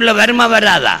வீட்டுக்குள்ள வருமா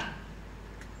வராதா?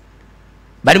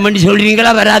 வருமென்று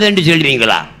சொல்வீங்களா, வராதுன்னு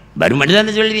சொல்வீங்களா? வருமென்று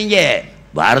தானே சொல்வீங்க.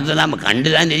 பாரதத்தை நாம் கண்டு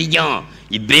தான் இருக்கோம்.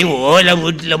 இப்பயும் ஓலை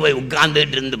வீட்டில் போய்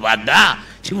உட்கார்ந்துட்டு இருந்து பார்த்தா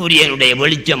சூரியனுடைய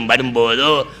வெளிச்சம்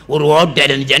வரும்போதோ ஒரு ஓட்டை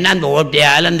இருந்துச்சுன்னா அந்த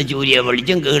ஓட்டையால் அந்த சூரிய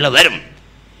வெளிச்சம் கீழே வரும்.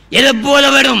 எதை போல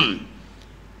வரும்?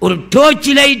 ஒரு டோர்ச்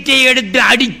லைட்டை எடுத்து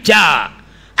அடித்தா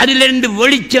அதிலிருந்து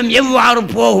வெளிச்சம் எவ்வாறு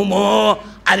போகுமோ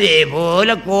அதே போல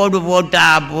கோடு போட்டா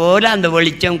போல அந்த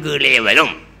வெளிச்சம் கீழே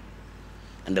வரும்.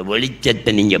 அந்த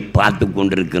வெளிச்சத்தை நீங்கள் பார்த்து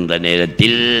கொண்டிருக்கின்ற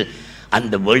நேரத்தில்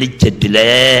அந்த வெளிச்சத்தில்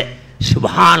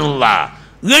சுப்ஹானல்லாஹ்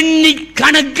எண்ணி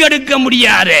கணக்கெடுக்க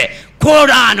முடியாத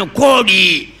கோடான கோடி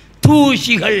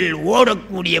தூசிகள்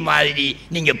ஓடக்கூடிய மாதிரி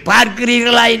நீங்க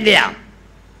பார்க்கிறீர்களா இல்லையா?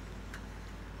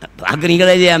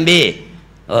 பார்க்குறீங்களா இல்லையா? அம்பி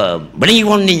விளங்கி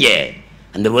கொண்டீங்க.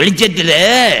 அந்த வெளிச்சத்தில்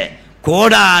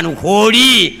கோடானு கோடி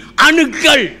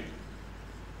அணுக்கள்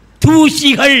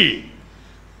தூசிகள்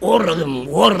ஓடுறதும்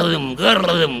ஓடுறதும்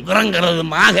ஏறுறதும்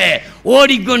இறங்குறதுமாக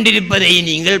ஓடிக்கொண்டிருப்பதை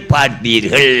நீங்கள்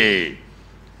பார்ப்பீர்கள்.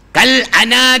 கல்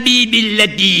அனாபி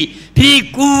பில்லதி ஃபீ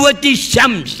குவத்தி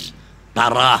ஷம்ஸ்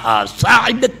தராஹா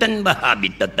சாயிபத்தன்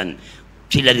வஹாபித்தன்.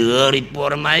 சிலது ஏறி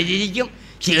போகிற மாதிரி இருக்கும்,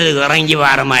 சிலது இறங்கி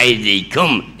வர மாதிரி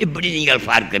இருக்கும். இப்படி நீங்கள்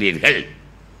பார்க்கிறீர்கள்.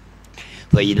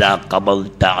 ஃபைதா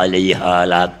கபல்த அலைஹா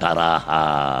லா தராஹா.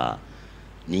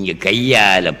 நீங்கள்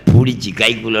கையால் பிடிச்சி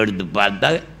கைக்குள்ள எடுத்து பார்த்தா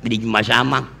பிடிக்குமா?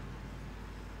 சாமான்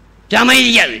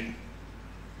இருக்காது.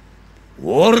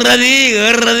 ஓடுறது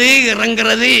ஏறுறது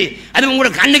இறங்குறது அது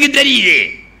உங்களோட கண்ணுக்கு தெரியுது.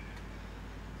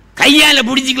 கையால்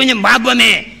பிடிச்சி கொஞ்சம்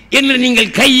பார்ப்போமே என்று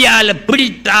நீங்கள் கையால்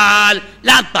பிடித்தால்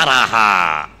லா தராஹா,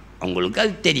 உங்களுக்கு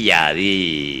அது தெரியாது.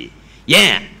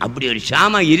 ஏன்? அப்படி ஒரு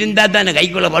சாமான் இருந்தால் தானே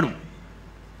கைக்குள்ள வரும்.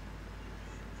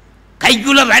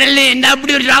 கைக்குள்ள வரல என்ன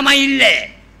அப்படி ஒரு சாமான் இல்லை,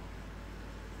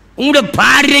 உங்களோட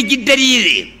பார்வைக்கு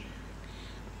தெரியுது.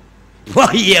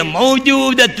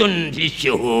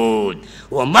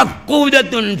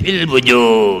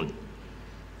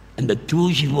 அந்த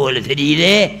தூசி போல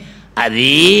தெரியுதே, அது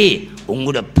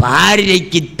உங்களோட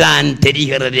பார்வைக்குத்தான்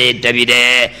தெரிகிறதே தவிர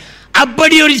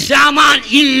அப்படி ஒரு சாமான்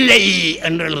இல்லை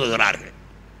என்று எழுதுகிறார்கள்.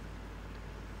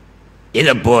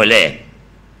 இதை போல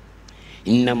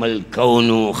இன்னமல்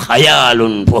கௌனு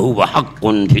ஹயாலுன் ஃபஹுவ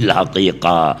ஹக்குன் ஃபில்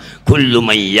ஹகீகா குல்லு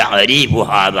மன் யஅரிஃபு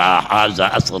ஹாஸா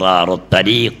அஸ்ராருத்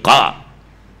தரீகா.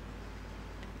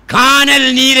 கானல்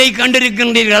நீரை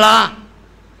கண்டிருக்கின்றீர்களா?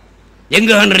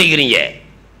 எங்க கண்டிருக்கிறீங்க?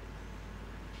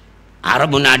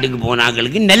 அரபு நாட்டுக்கு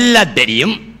போனாங்களுக்கு நல்லா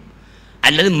தெரியும்.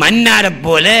 அல்லது மன்னாரை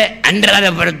போல,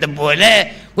 அன்றாதபுரத்தை போல,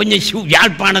 கொஞ்சம்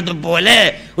யாழ்ப்பாணத்தை போல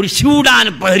ஒரு சூடான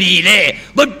பகுதியிலே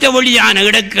வெட்ட வழியான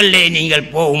இடங்களிலே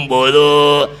நீங்கள் போகும்போதோ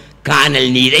கானல்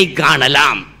நீரை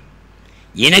காணலாம்.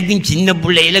 எனக்கும் சின்ன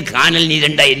பிள்ளையில கானல்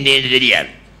நீரண்டா என்னன்னு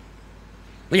தெரியாது.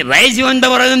 கொஞ்சம் வயசு வந்த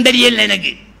பிறகும் தெரியல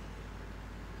எனக்கு.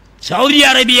 சவுதி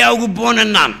அரேபியாவுக்கு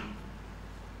போனேன் நான்.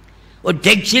 ஒரு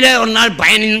டெக்ஸியில் ஒரு நாள்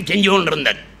பயணம் செஞ்சு கொண்டு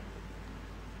இருந்தேன்.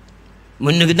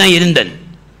 முன்னுக்கு தான் இருந்தேன்.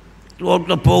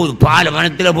 ரோட்டில் போகுது,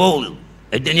 பாலைவனத்தில் போகுது.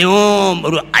 எத்தனையோ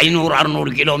ஒரு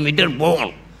 500-600 கிலோமீட்டர்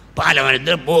போகணும்.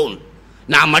 பாலைவனத்தில் போகுது.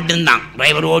 நான் மட்டும்தான்,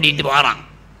 டிரைவர் ஓடிட்டு வரான்.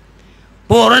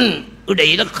 போகிறேன்,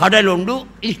 இடையில் கடல் ஒன்று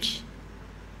இருச்சு.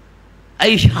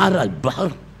 ஐஷாரா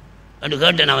பஹர் அப்படி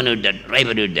கேட்டேன் அவன்கிட்ட,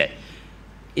 டிரைவர்கிட்ட,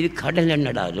 இது கடல்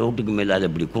என்னடா ரோட்டுக்கு மேலே அது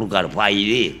இப்படி குறுக்கார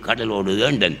பாயுது, கடல்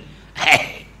ஓடுதுன்டன்.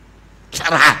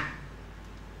 சரா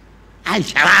அது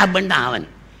சராபண்டா. அவன்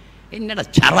என்னடா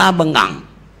சராபங்கான்.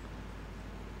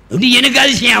 இது எனக்கு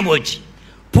அதிசயமாக போச்சு.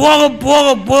 போக போக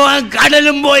போக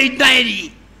கடலும் போயிட்டான். எரி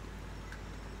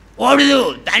ஓடுது,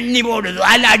 தண்ணி போடுது,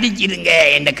 அதில் அடிச்சிருங்க.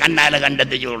 என் கண்ணால்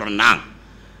கண்டத்தை சொல்கிறேன்னா,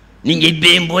 நீங்கள்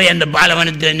இப்பயும் போய் அந்த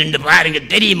பாலைவனத்தில் நின்று பாருங்க,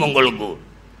 தெரியும் உங்களுக்கு.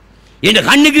 என்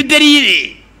கண்ணுக்கு தெரியுது,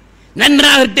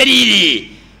 நன்றாக தெரியுது.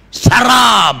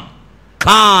 சராப்,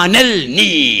 கானல்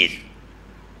நீர்.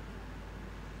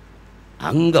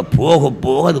 அங்கே போக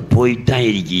போக அது போயிட்டான்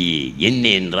இருக்கு. என்ன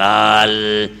என்றால்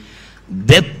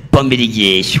வெப்பம் இருக்கே,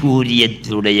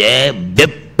 சூரியத்துடைய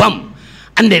வெப்பம்.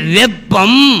 அந்த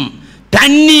வெப்பம்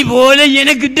தண்ணி போல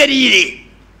எனக்கு தெரியுது.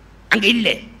 அங்க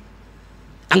இல்லை,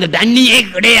 அங்க தண்ணியே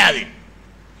கிடையாது.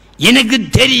 எனக்கு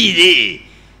தெரியுது.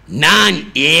 நான்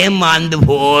ஏமாந்து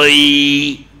போய்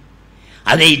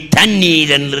அதை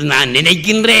தண்ணீர் என்று நான்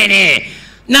நினைக்கின்றேனே,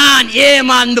 நான்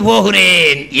ஏமாந்து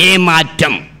போகிறேன்.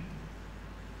 ஏமாற்றம்,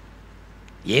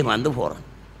 ஏமாந்து போறேன்.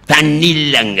 தண்ணி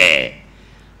இல்லைங்க.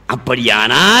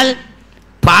 அப்படியானால்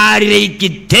பார்வைக்கு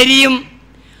தெரியும்,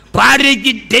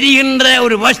 பார்வைக்கு தெரிகின்ற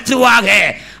ஒரு வஸ்துவாக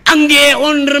அங்கே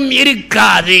ஒன்றும்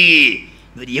இருக்காது.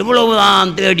 இவர்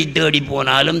எவ்வளவுதான் தேடி தேடி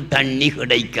போனாலும் தண்ணி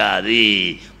கிடைக்காது,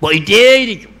 போயிட்டே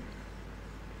இருக்கும்.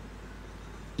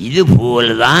 இது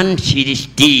போலதான்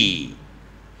சிருஷ்டி.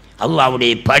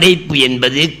 அல்லாஹ்வுடைய படைப்பு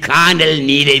என்பது கானல்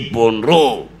நீரை போன்றோ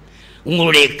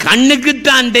உங்களுடைய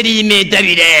கண்ணுக்குத்தான் தெரியுமே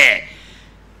தவிர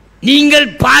நீங்கள்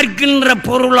பார்க்கின்ற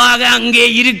பொருளாக அங்கே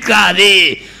இருக்காது.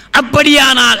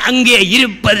 அப்படியானால் அங்கே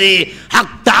இருப்பது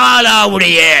ஹக்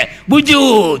தஆலாவுடைய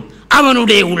வஜூத்,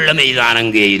 அவனுடைய உள்ளமைதான்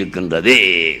அங்கே இருக்கின்றது.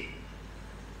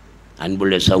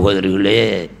 அன்புள்ள சகோதரர்களே,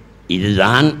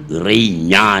 இதுதான் இறை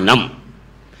ஞானம்,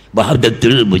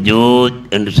 வஹ்தத்துல் வஜூத்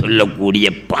என்று சொல்லக்கூடிய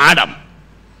பாடம்.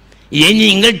 இதை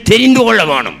நீங்கள் தெரிந்து கொள்ள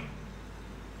வேணும்.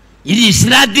 இது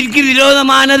இஸ்லாத்திற்கு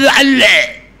விரோதமானது அல்ல.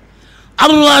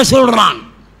 அல்லாஹ் சொல்றான்,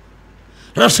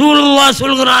 ரசூலுல்லாஹ்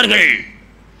சொல்கிறார்கள்,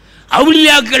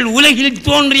 அவுலியாக்கள் உலகில்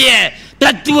தோன்றிய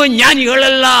தத்துவ ஞானிகள்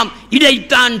எல்லாம்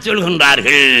இதைத்தான்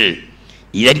சொல்கின்றார்கள்.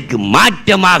 இதற்கு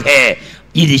மாற்றமாக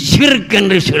இது ஷிர்க்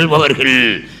என்று சொல்பவர்கள்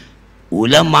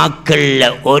உலமாக்கள்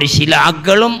ஒரு சில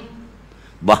ஆக்களும்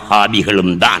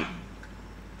வஹாபிகளும் தான்.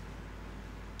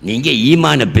 நீங்க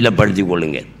ஈமான பிளப்படுத்திக்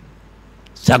கொள்ளுங்க.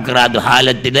 சக்ராத்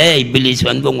ஹாலத்தில் இப்லீஸ்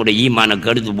வந்து உங்களுடைய ஈமானை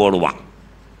கெடுத்து போடுவான்.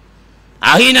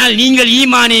 ஆகையினால் நீங்கள்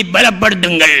ஈமானை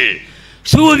பலப்படுத்துங்கள்.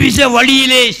 சூபிச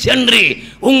வழியிலே சென்று,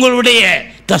 உங்களுடைய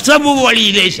தசபு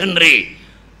வழியிலே சென்று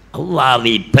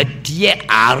அல்லாஹ்வை பற்றிய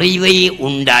அறிவை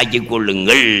உண்டாக்கி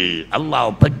கொள்ளுங்கள்.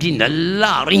 அல்லாஹ்வை பற்றி நல்லா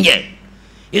அறிங்க.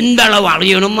 எந்த அளவு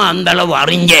அறியணுமோ அந்த அளவு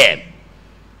அறிங்க.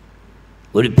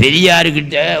 ஒரு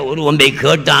பெரியார்கிட்ட ஒரு ஒன்றை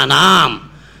கேட்டானாம்,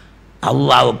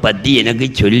 அல்லாஹ்வை பற்றி எனக்கு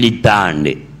சொல்லித்தான்.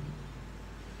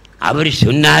 அவர்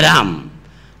சொன்னாராம்,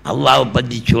 அல்லாஹ்வை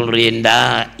பற்றி சொல்கிறேன்டா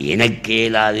எனக்கு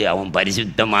இயலாது, அவன்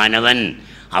பரிசுத்தமானவன்,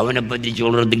 அவனை பற்றி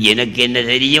சொல்கிறதுக்கு எனக்கு என்ன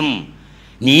தெரியும்.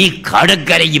 நீ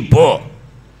கடற்கரைக்கு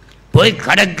போய்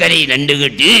கடற்கரை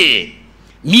நின்றுகிட்டு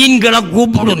மீன்களை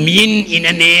கூப்பிடு, மீன்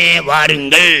இனமே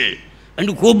வாருங்கள்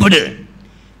என்று கூப்பிடு,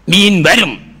 மீன்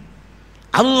வரும்.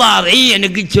 அல்லாஹ்வை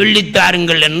எனக்கு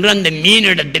சொல்லித்தாருங்கள் என்று அந்த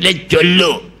மீனிடத்தில்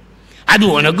சொல்லு, அது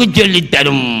உனக்கு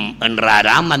சொல்லித்தரும்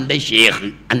என்றாராம் அந்த ஷேக்.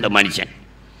 அந்த மனுஷன்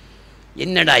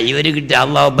என்னடா இவர்கிட்ட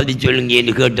அல்லாஹ்வை பற்றி சொல்லுங்க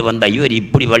என்று கேட்டு வந்தா இவர்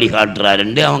இப்படி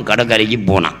வழிகாட்டுறாருன்னு அவன் கடற்கரைக்கு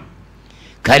போனான்.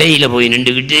 கரையில் போய்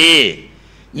நின்றுக்கிட்டு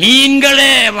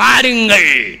மீன்களே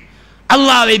வாருங்கள்,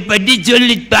 அல்லாஹ்வை பற்றி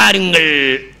சொல்லித்தாருங்கள்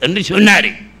என்று சொன்னார்.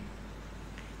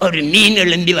 ஒரு மீன்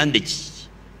எழும்பி வந்துச்சு,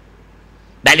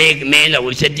 தலைக்கு மேலே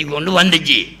உசத்தி கொண்டு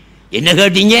வந்துச்சு. என்ன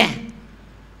கேட்டீங்க?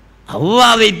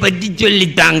 அவ்வாவை பற்றி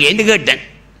சொல்லித்தாங்கன்னு கேட்டேன்.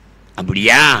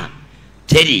 அப்படியா?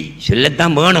 சரி,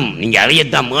 சொல்லத்தான் வேணும், நீங்கள்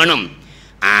அறியத்தான் வேணும்.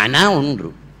 ஆனால் ஒன்று,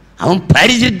 அவன்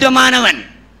பரிசுத்தமானவன்.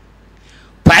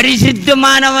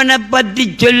 பரிசுத்தமானவனை பற்றி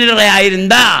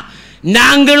சொல்லுறாயிருந்தா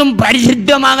நாங்களும்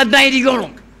பரிசுத்தமாகத்தான்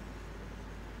இருக்கணும்.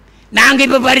 நாங்கள்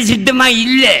இப்போ பரிசுத்தமாக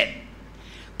இல்லை.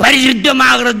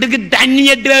 பரிசுத்தமாகிறதுக்கு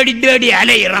தண்ணியை தேடி தேடி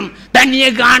அலைகிறோம், தண்ணியை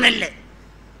காணல.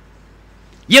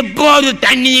 எப்போது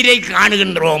தண்ணீரை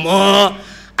காணுகின்றோமோ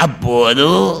அப்போது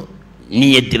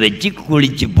நீயத்து வச்சு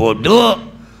குளிச்சு போட்டு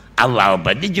அவ்வாவை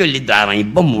பற்றி சொல்லித்தாரோம்.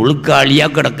 இப்போ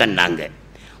முழுக்காளியாக கிடக்கண்டாங்க.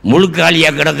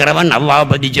 முழுக்காளியாக கிடக்கிறவன் அவ்வாவை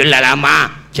பற்றி சொல்லலாமா?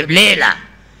 சொல்லலாம்.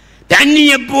 தண்ணி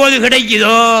எப்போது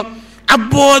கிடைக்குதோ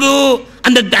அப்போது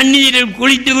அந்த தண்ணீரில்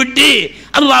குளித்து விட்டு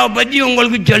அவ்வாவை பற்றி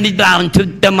உங்களுக்கு சொல்லித்தாரன்.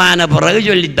 சுத்தமான பிறகு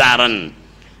சொல்லித்தாரன்.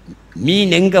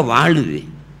 மீன் எங்கே வாழுது?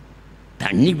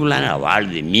 தண்ணிக்குள்ள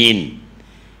வாழுது மீன்.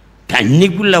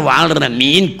 தண்ணிக்குள்ள வாழ்கிற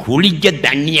மீன் குளிக்க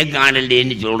தண்ணியை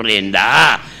காணலேன்னு சொல்றேன்டா,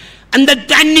 அந்த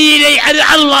தண்ணீரை அது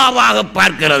அல்லாவாக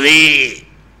பார்க்கிறது.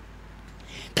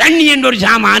 தண்ணி என்ற ஒரு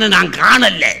சாமான நான்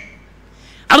காணல,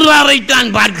 அல்லாவைத்தான்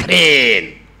பார்க்கிறேன்.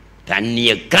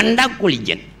 தண்ணியை கண்டா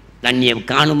குளிக்கன், தண்ணியை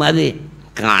காணும் அது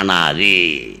காணாது.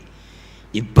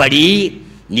 இப்படி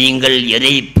நீங்கள்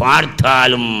எதை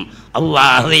பார்த்தாலும்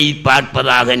அல்லாஹ்வை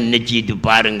பார்ப்பதாக நினைச்சிட்டு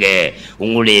பாருங்க.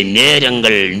 உங்களுடைய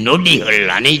நேரங்கள் நொடிகள்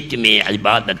அனைத்துமே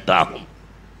இபாதத்தாகும்.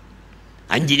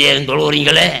 5 நேரம்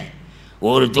தொழுகிறீங்களே,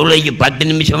 ஒரு தொழுகைக்கு 10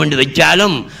 நிமிஷம் என்று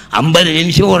வச்சாலும் 50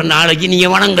 நிமிஷம் ஒரு நாளைக்கு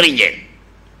நீங்கள் வணங்குறீங்க.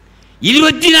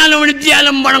 24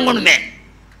 மணித்தியாலம் வணங்கணுமே.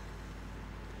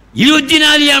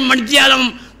 24 மணித்தியாலம்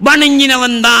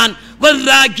வணங்கினவன் தான்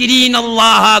வர்ராக்கிரீன்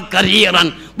அல்லாஹா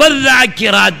கரீரன்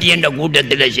வர்ராக்கிராத்தி என்ற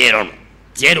கூட்டத்தில்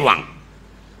சேருவாங்க.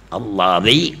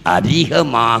 அல்லாவை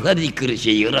அதிகமாக திக்ர்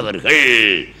செய்கிறவர்கள்.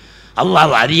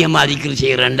 அல்லாவை அதிகமாக திக்ர்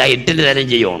செய்கிறண்டா 8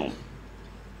 தரம் செய்யணும்.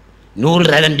 100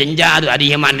 தரம் செஞ்சால் அது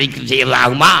அதிகமாக திக்ர் செய்கிறது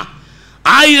ஆகுமா?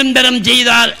 1000 தரம்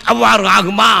செய்தால் அவ்வாறு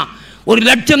ஆகுமா?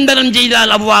 1,00,000 தரம்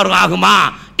செய்தால் அவ்வாறு ஆகுமா?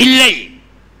 இல்லை.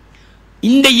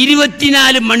 இந்த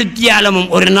 24 மணித்தியாலமும்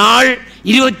ஒரு நாள்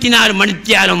 24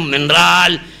 மணித்தியாலம்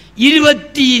என்றால்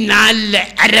 24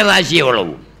 அரைவாசி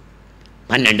எவ்வளவு?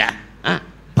 12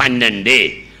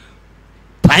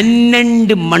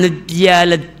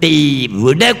 மணித்தியாலத்தை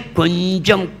விட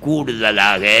கொஞ்சம்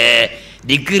கூடுதலாக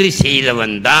திக்ர்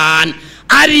செய்தவன் தான்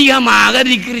அதிகமாக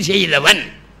திக்ர் செய்தவன்.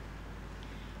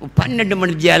 12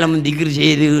 மணித்தியாலம் திக்ர்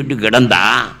செய்துக்கிட்டு கிடந்தா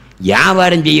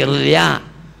வியாபாரம் செய்கிறது இல்லையா,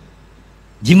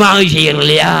 ஜிமாவு செய்கிறது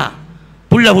இல்லையா,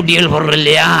 புள்ள குட்டிகள் போடுறது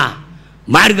இல்லையா,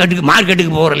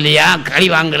 மார்க்கெட்டுக்கு போகிற இல்லையா, கறி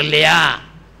வாங்குற இல்லையா,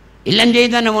 எல்லாம் செய்ய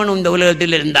தானே வேணும். இந்த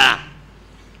உலகத்தில் இருந்தா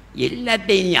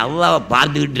எல்லாத்தையும் நீ அவ்வாவை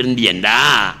பார்த்துக்கிட்டு இருந்தியண்டா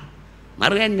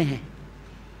மறக்க என்ன?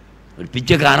 ஒரு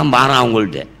பிச்சைக்காரன் பாரான்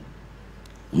அவங்கள்ட்ட,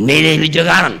 உண்மையிலே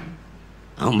பிச்சைக்காரன்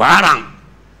அவன் பாரான்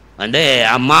வந்து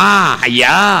அம்மா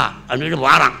ஐயா அப்படின்னு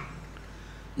பாரான்.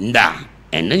 இந்தா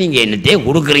என்ன நீங்கள் என்னத்தையே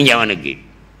கொடுக்குறீங்க அவனுக்கு,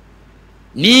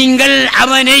 நீங்கள்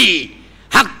அவனை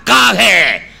ஹக்காக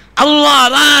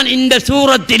அல்லாஹ் தான் இந்த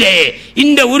சூரத்திலே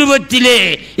இந்த உருவத்திலே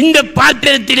இந்த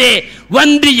பாத்திரத்திலே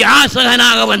வந்து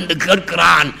யாசகனாக வந்து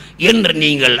கேட்கிறான் என்று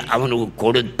நீங்கள் அவனுக்கு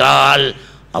கொடுத்தால்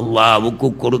அல்லாஹ்வுக்கு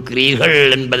கொடுக்கிறீர்கள்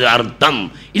என்பது அர்த்தம்.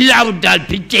 இல்லாவிட்டால்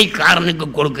பிச்சைக்காரனுக்கு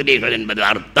கொடுக்கிறீர்கள் என்பது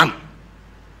அர்த்தம்.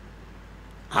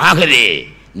 ஆகவே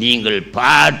நீங்கள்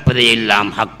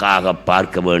பார்ப்பதையெல்லாம் ஹக்காக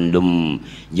பார்க்க வேண்டும்.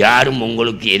 யாரும்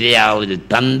உங்களுக்கு எதையாவது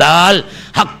தந்தால்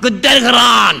ஹக்கு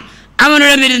தருகிறான்,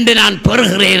 அவனிடமிருந்து நான்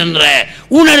பெறுகிறேன் என்ற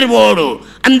உணர்வோடு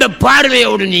அந்த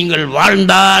பார்வையோடு நீங்கள்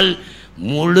வாழ்ந்தால்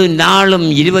முழு நாளும்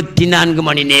 24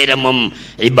 மணி நேரமும்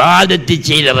இபாதத்து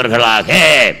செய்தவர்களாக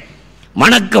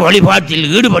வணக்க வழிபாட்டில்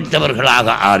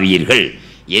ஈடுபட்டவர்களாக ஆவீர்கள்.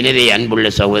 எனவே அன்புள்ள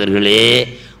சகோதரர்களே,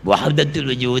 வஹ்தத்துல்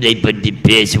வஜூதை பற்றி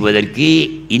பேசுவதற்கு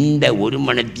இந்த 1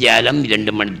 மணித்தியாலம்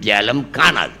 2 மணித்தியாலம்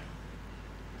காணாது.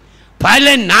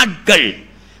 பல நாட்கள்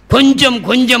கொஞ்சம்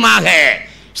கொஞ்சமாக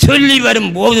சொல்லி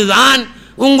வரும் போதுதான்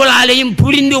உங்களாலேயும்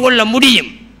புரிந்து கொள்ள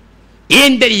முடியும்.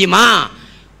 ஏன் தெரியுமா?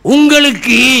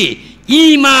 உங்களுக்கு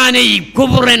ஈமானை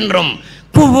குஃபர் என்றும்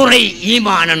குஃபரை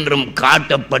ஈமான் என்றும்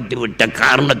காட்டப்பட்டு விட்ட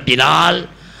காரணத்தினால்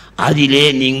அதிலே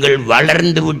நீங்கள்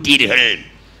வளர்ந்து விட்டீர்கள்,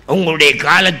 உங்களுடைய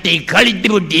காலத்தை கழித்து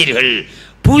விட்டீர்கள்.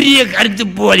 புதிய கருத்து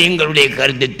போல் எங்களுடைய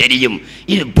கருத்து தெரியும்,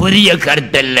 இது புதிய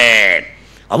கருத்தல்ல.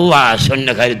 அல்லாஹ்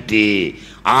சொன்ன கருத்து.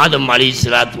 ஆதம்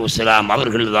அலைஹிஸ்ஸலாத்து வஸ்ஸலாம்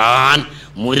அவர்கள்தான்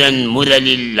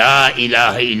முதலில் லா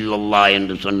இலாஹ இல்லல்லாஹ்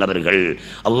என்று சொன்னவர்கள்.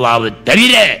 அல்லாஹ்வை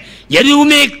தவிர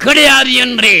எதுவுமே கிடையாது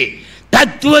என்று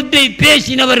தத்துவத்தை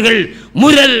பேசினவர்கள்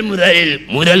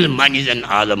முதல் மனிதன்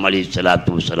ஆதம்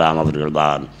அலைஹிஸ்ஸலாத்து வஸ்ஸலாம்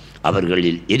அவர்கள்தான்.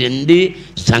 அவர்களில் இருந்து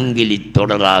சங்கிலி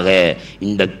தொடராக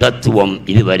இந்த தத்துவம்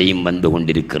இதுவரையும் வந்து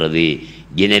கொண்டிருக்கிறது.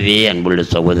 எனவே அன்புள்ள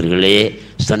சகோதரர்களே,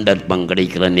 சந்தர்ப்பம்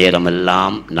கிடைக்கிற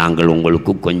நேரமெல்லாம் நாங்கள்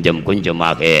உங்களுக்கு கொஞ்சம்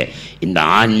கொஞ்சமாக இந்த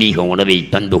ஆன்மீக உணவை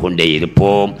தந்து கொண்டே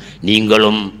இருப்போம்.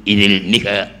 நீங்களும் இதில் மிக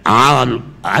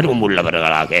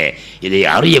ஆர்வமுள்ளவர்களாக இதை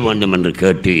அறிய வேண்டும் என்று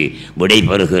கேட்டு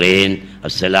விடைபெறுகிறேன்.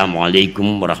 அஸ்ஸலாமு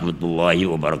அலைக்கும் வரஹ்மத்துல்லாஹி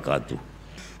வபரகாத்துஹு.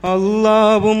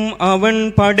 அல்லாவும் அவன்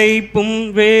படைப்பும்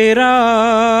வேறா,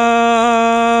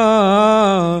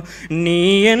 நீ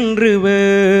என்று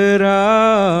வேறா,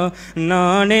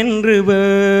 நான் என்று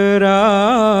வேறா,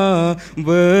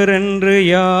 வேறென்று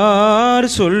யார்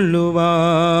சொல்லுவார்?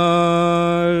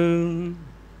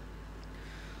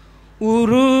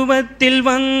 உருவத்தில்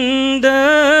வந்த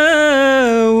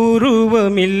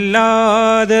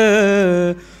உருவமில்லாத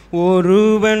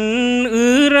ஒருவன்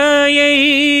இறையை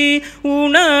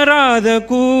உணராத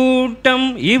கூட்டம்,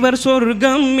 இவர்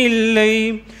சொர்க்கம் இல்லை,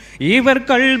 இவர்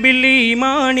கல்பில்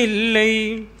ஈமான் இல்லை,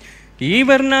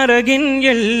 இவர் நரகின்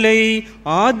எல்லை,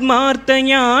 ஆத்மார்த்த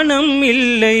ஞானம்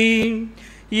இல்லை,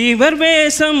 இவர்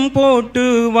வேஷம் போட்டு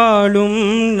வாழும்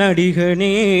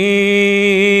நடிகனே,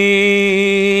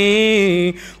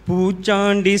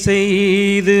 பூச்சாண்டி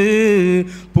செய்து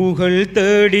புகழ்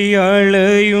தேடி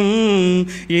அழையும்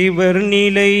இவர்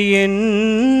நிலை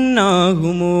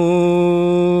என்னாகுமோ?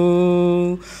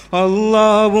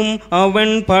 அல்லாவும்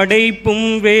அவன் படைப்பும்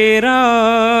வேறா,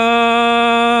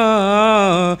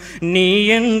 நீ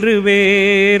என்று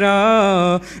வேறா,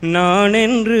 நான்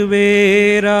என்று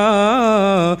வேறா,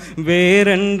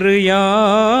 வேறென்று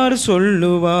யார்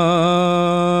சொல்லுவார்?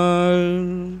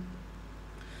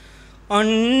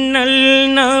 அண்ணல்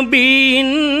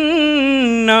நபியின்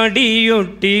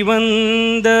நடியொட்டி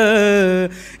வந்த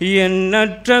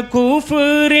எண்ணற்ற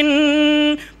கூஃபரின்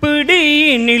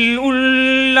பிடியினில்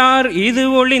உள்ளார், இது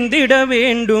ஒளிந்திட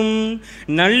வேண்டும்,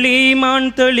 நல்லீமான்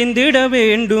தெளிந்திட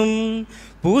வேண்டும்,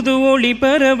 புது ஒளி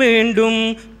பெற வேண்டும்,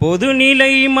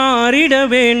 பொதுநிலை மாறிட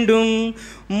வேண்டும்,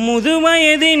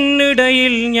 முதுவயதின்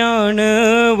இடையில் ஞான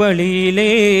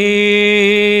வழியிலே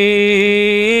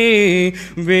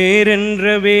வேறென்ற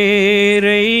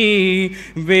வேரை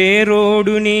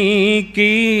வேரோடு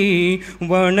நீக்கி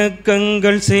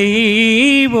வணக்கங்கள்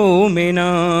செய்வோமே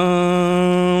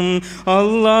நாம்.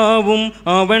 அல்லாவும்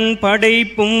அவன்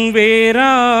படைப்பும்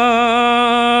வேறா,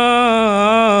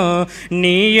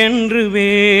 நீ என்று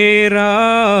வேறா,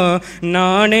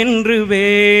 நான் என்று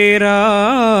வேறா,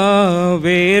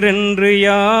 வேறென்று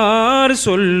யார்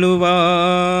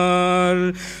சொல்லுவார்?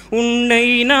 உன்னை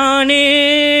நானே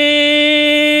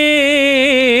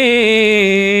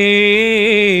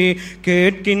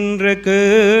கேட்கின்ற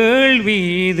கேள்வி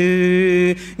இது,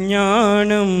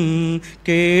 ஞானம்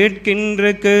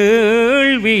கேட்கின்ற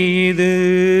கேள்வி இது.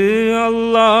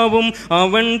 அல்லாவும்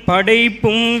அவன்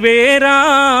படைப்பும் வேறா,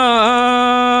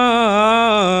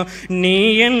 நீ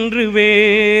என்று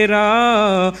வேறா,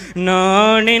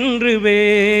 நான் என்று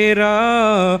வேறா,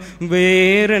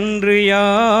 வேறென்று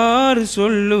யார்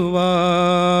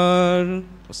சொல்லுவார்?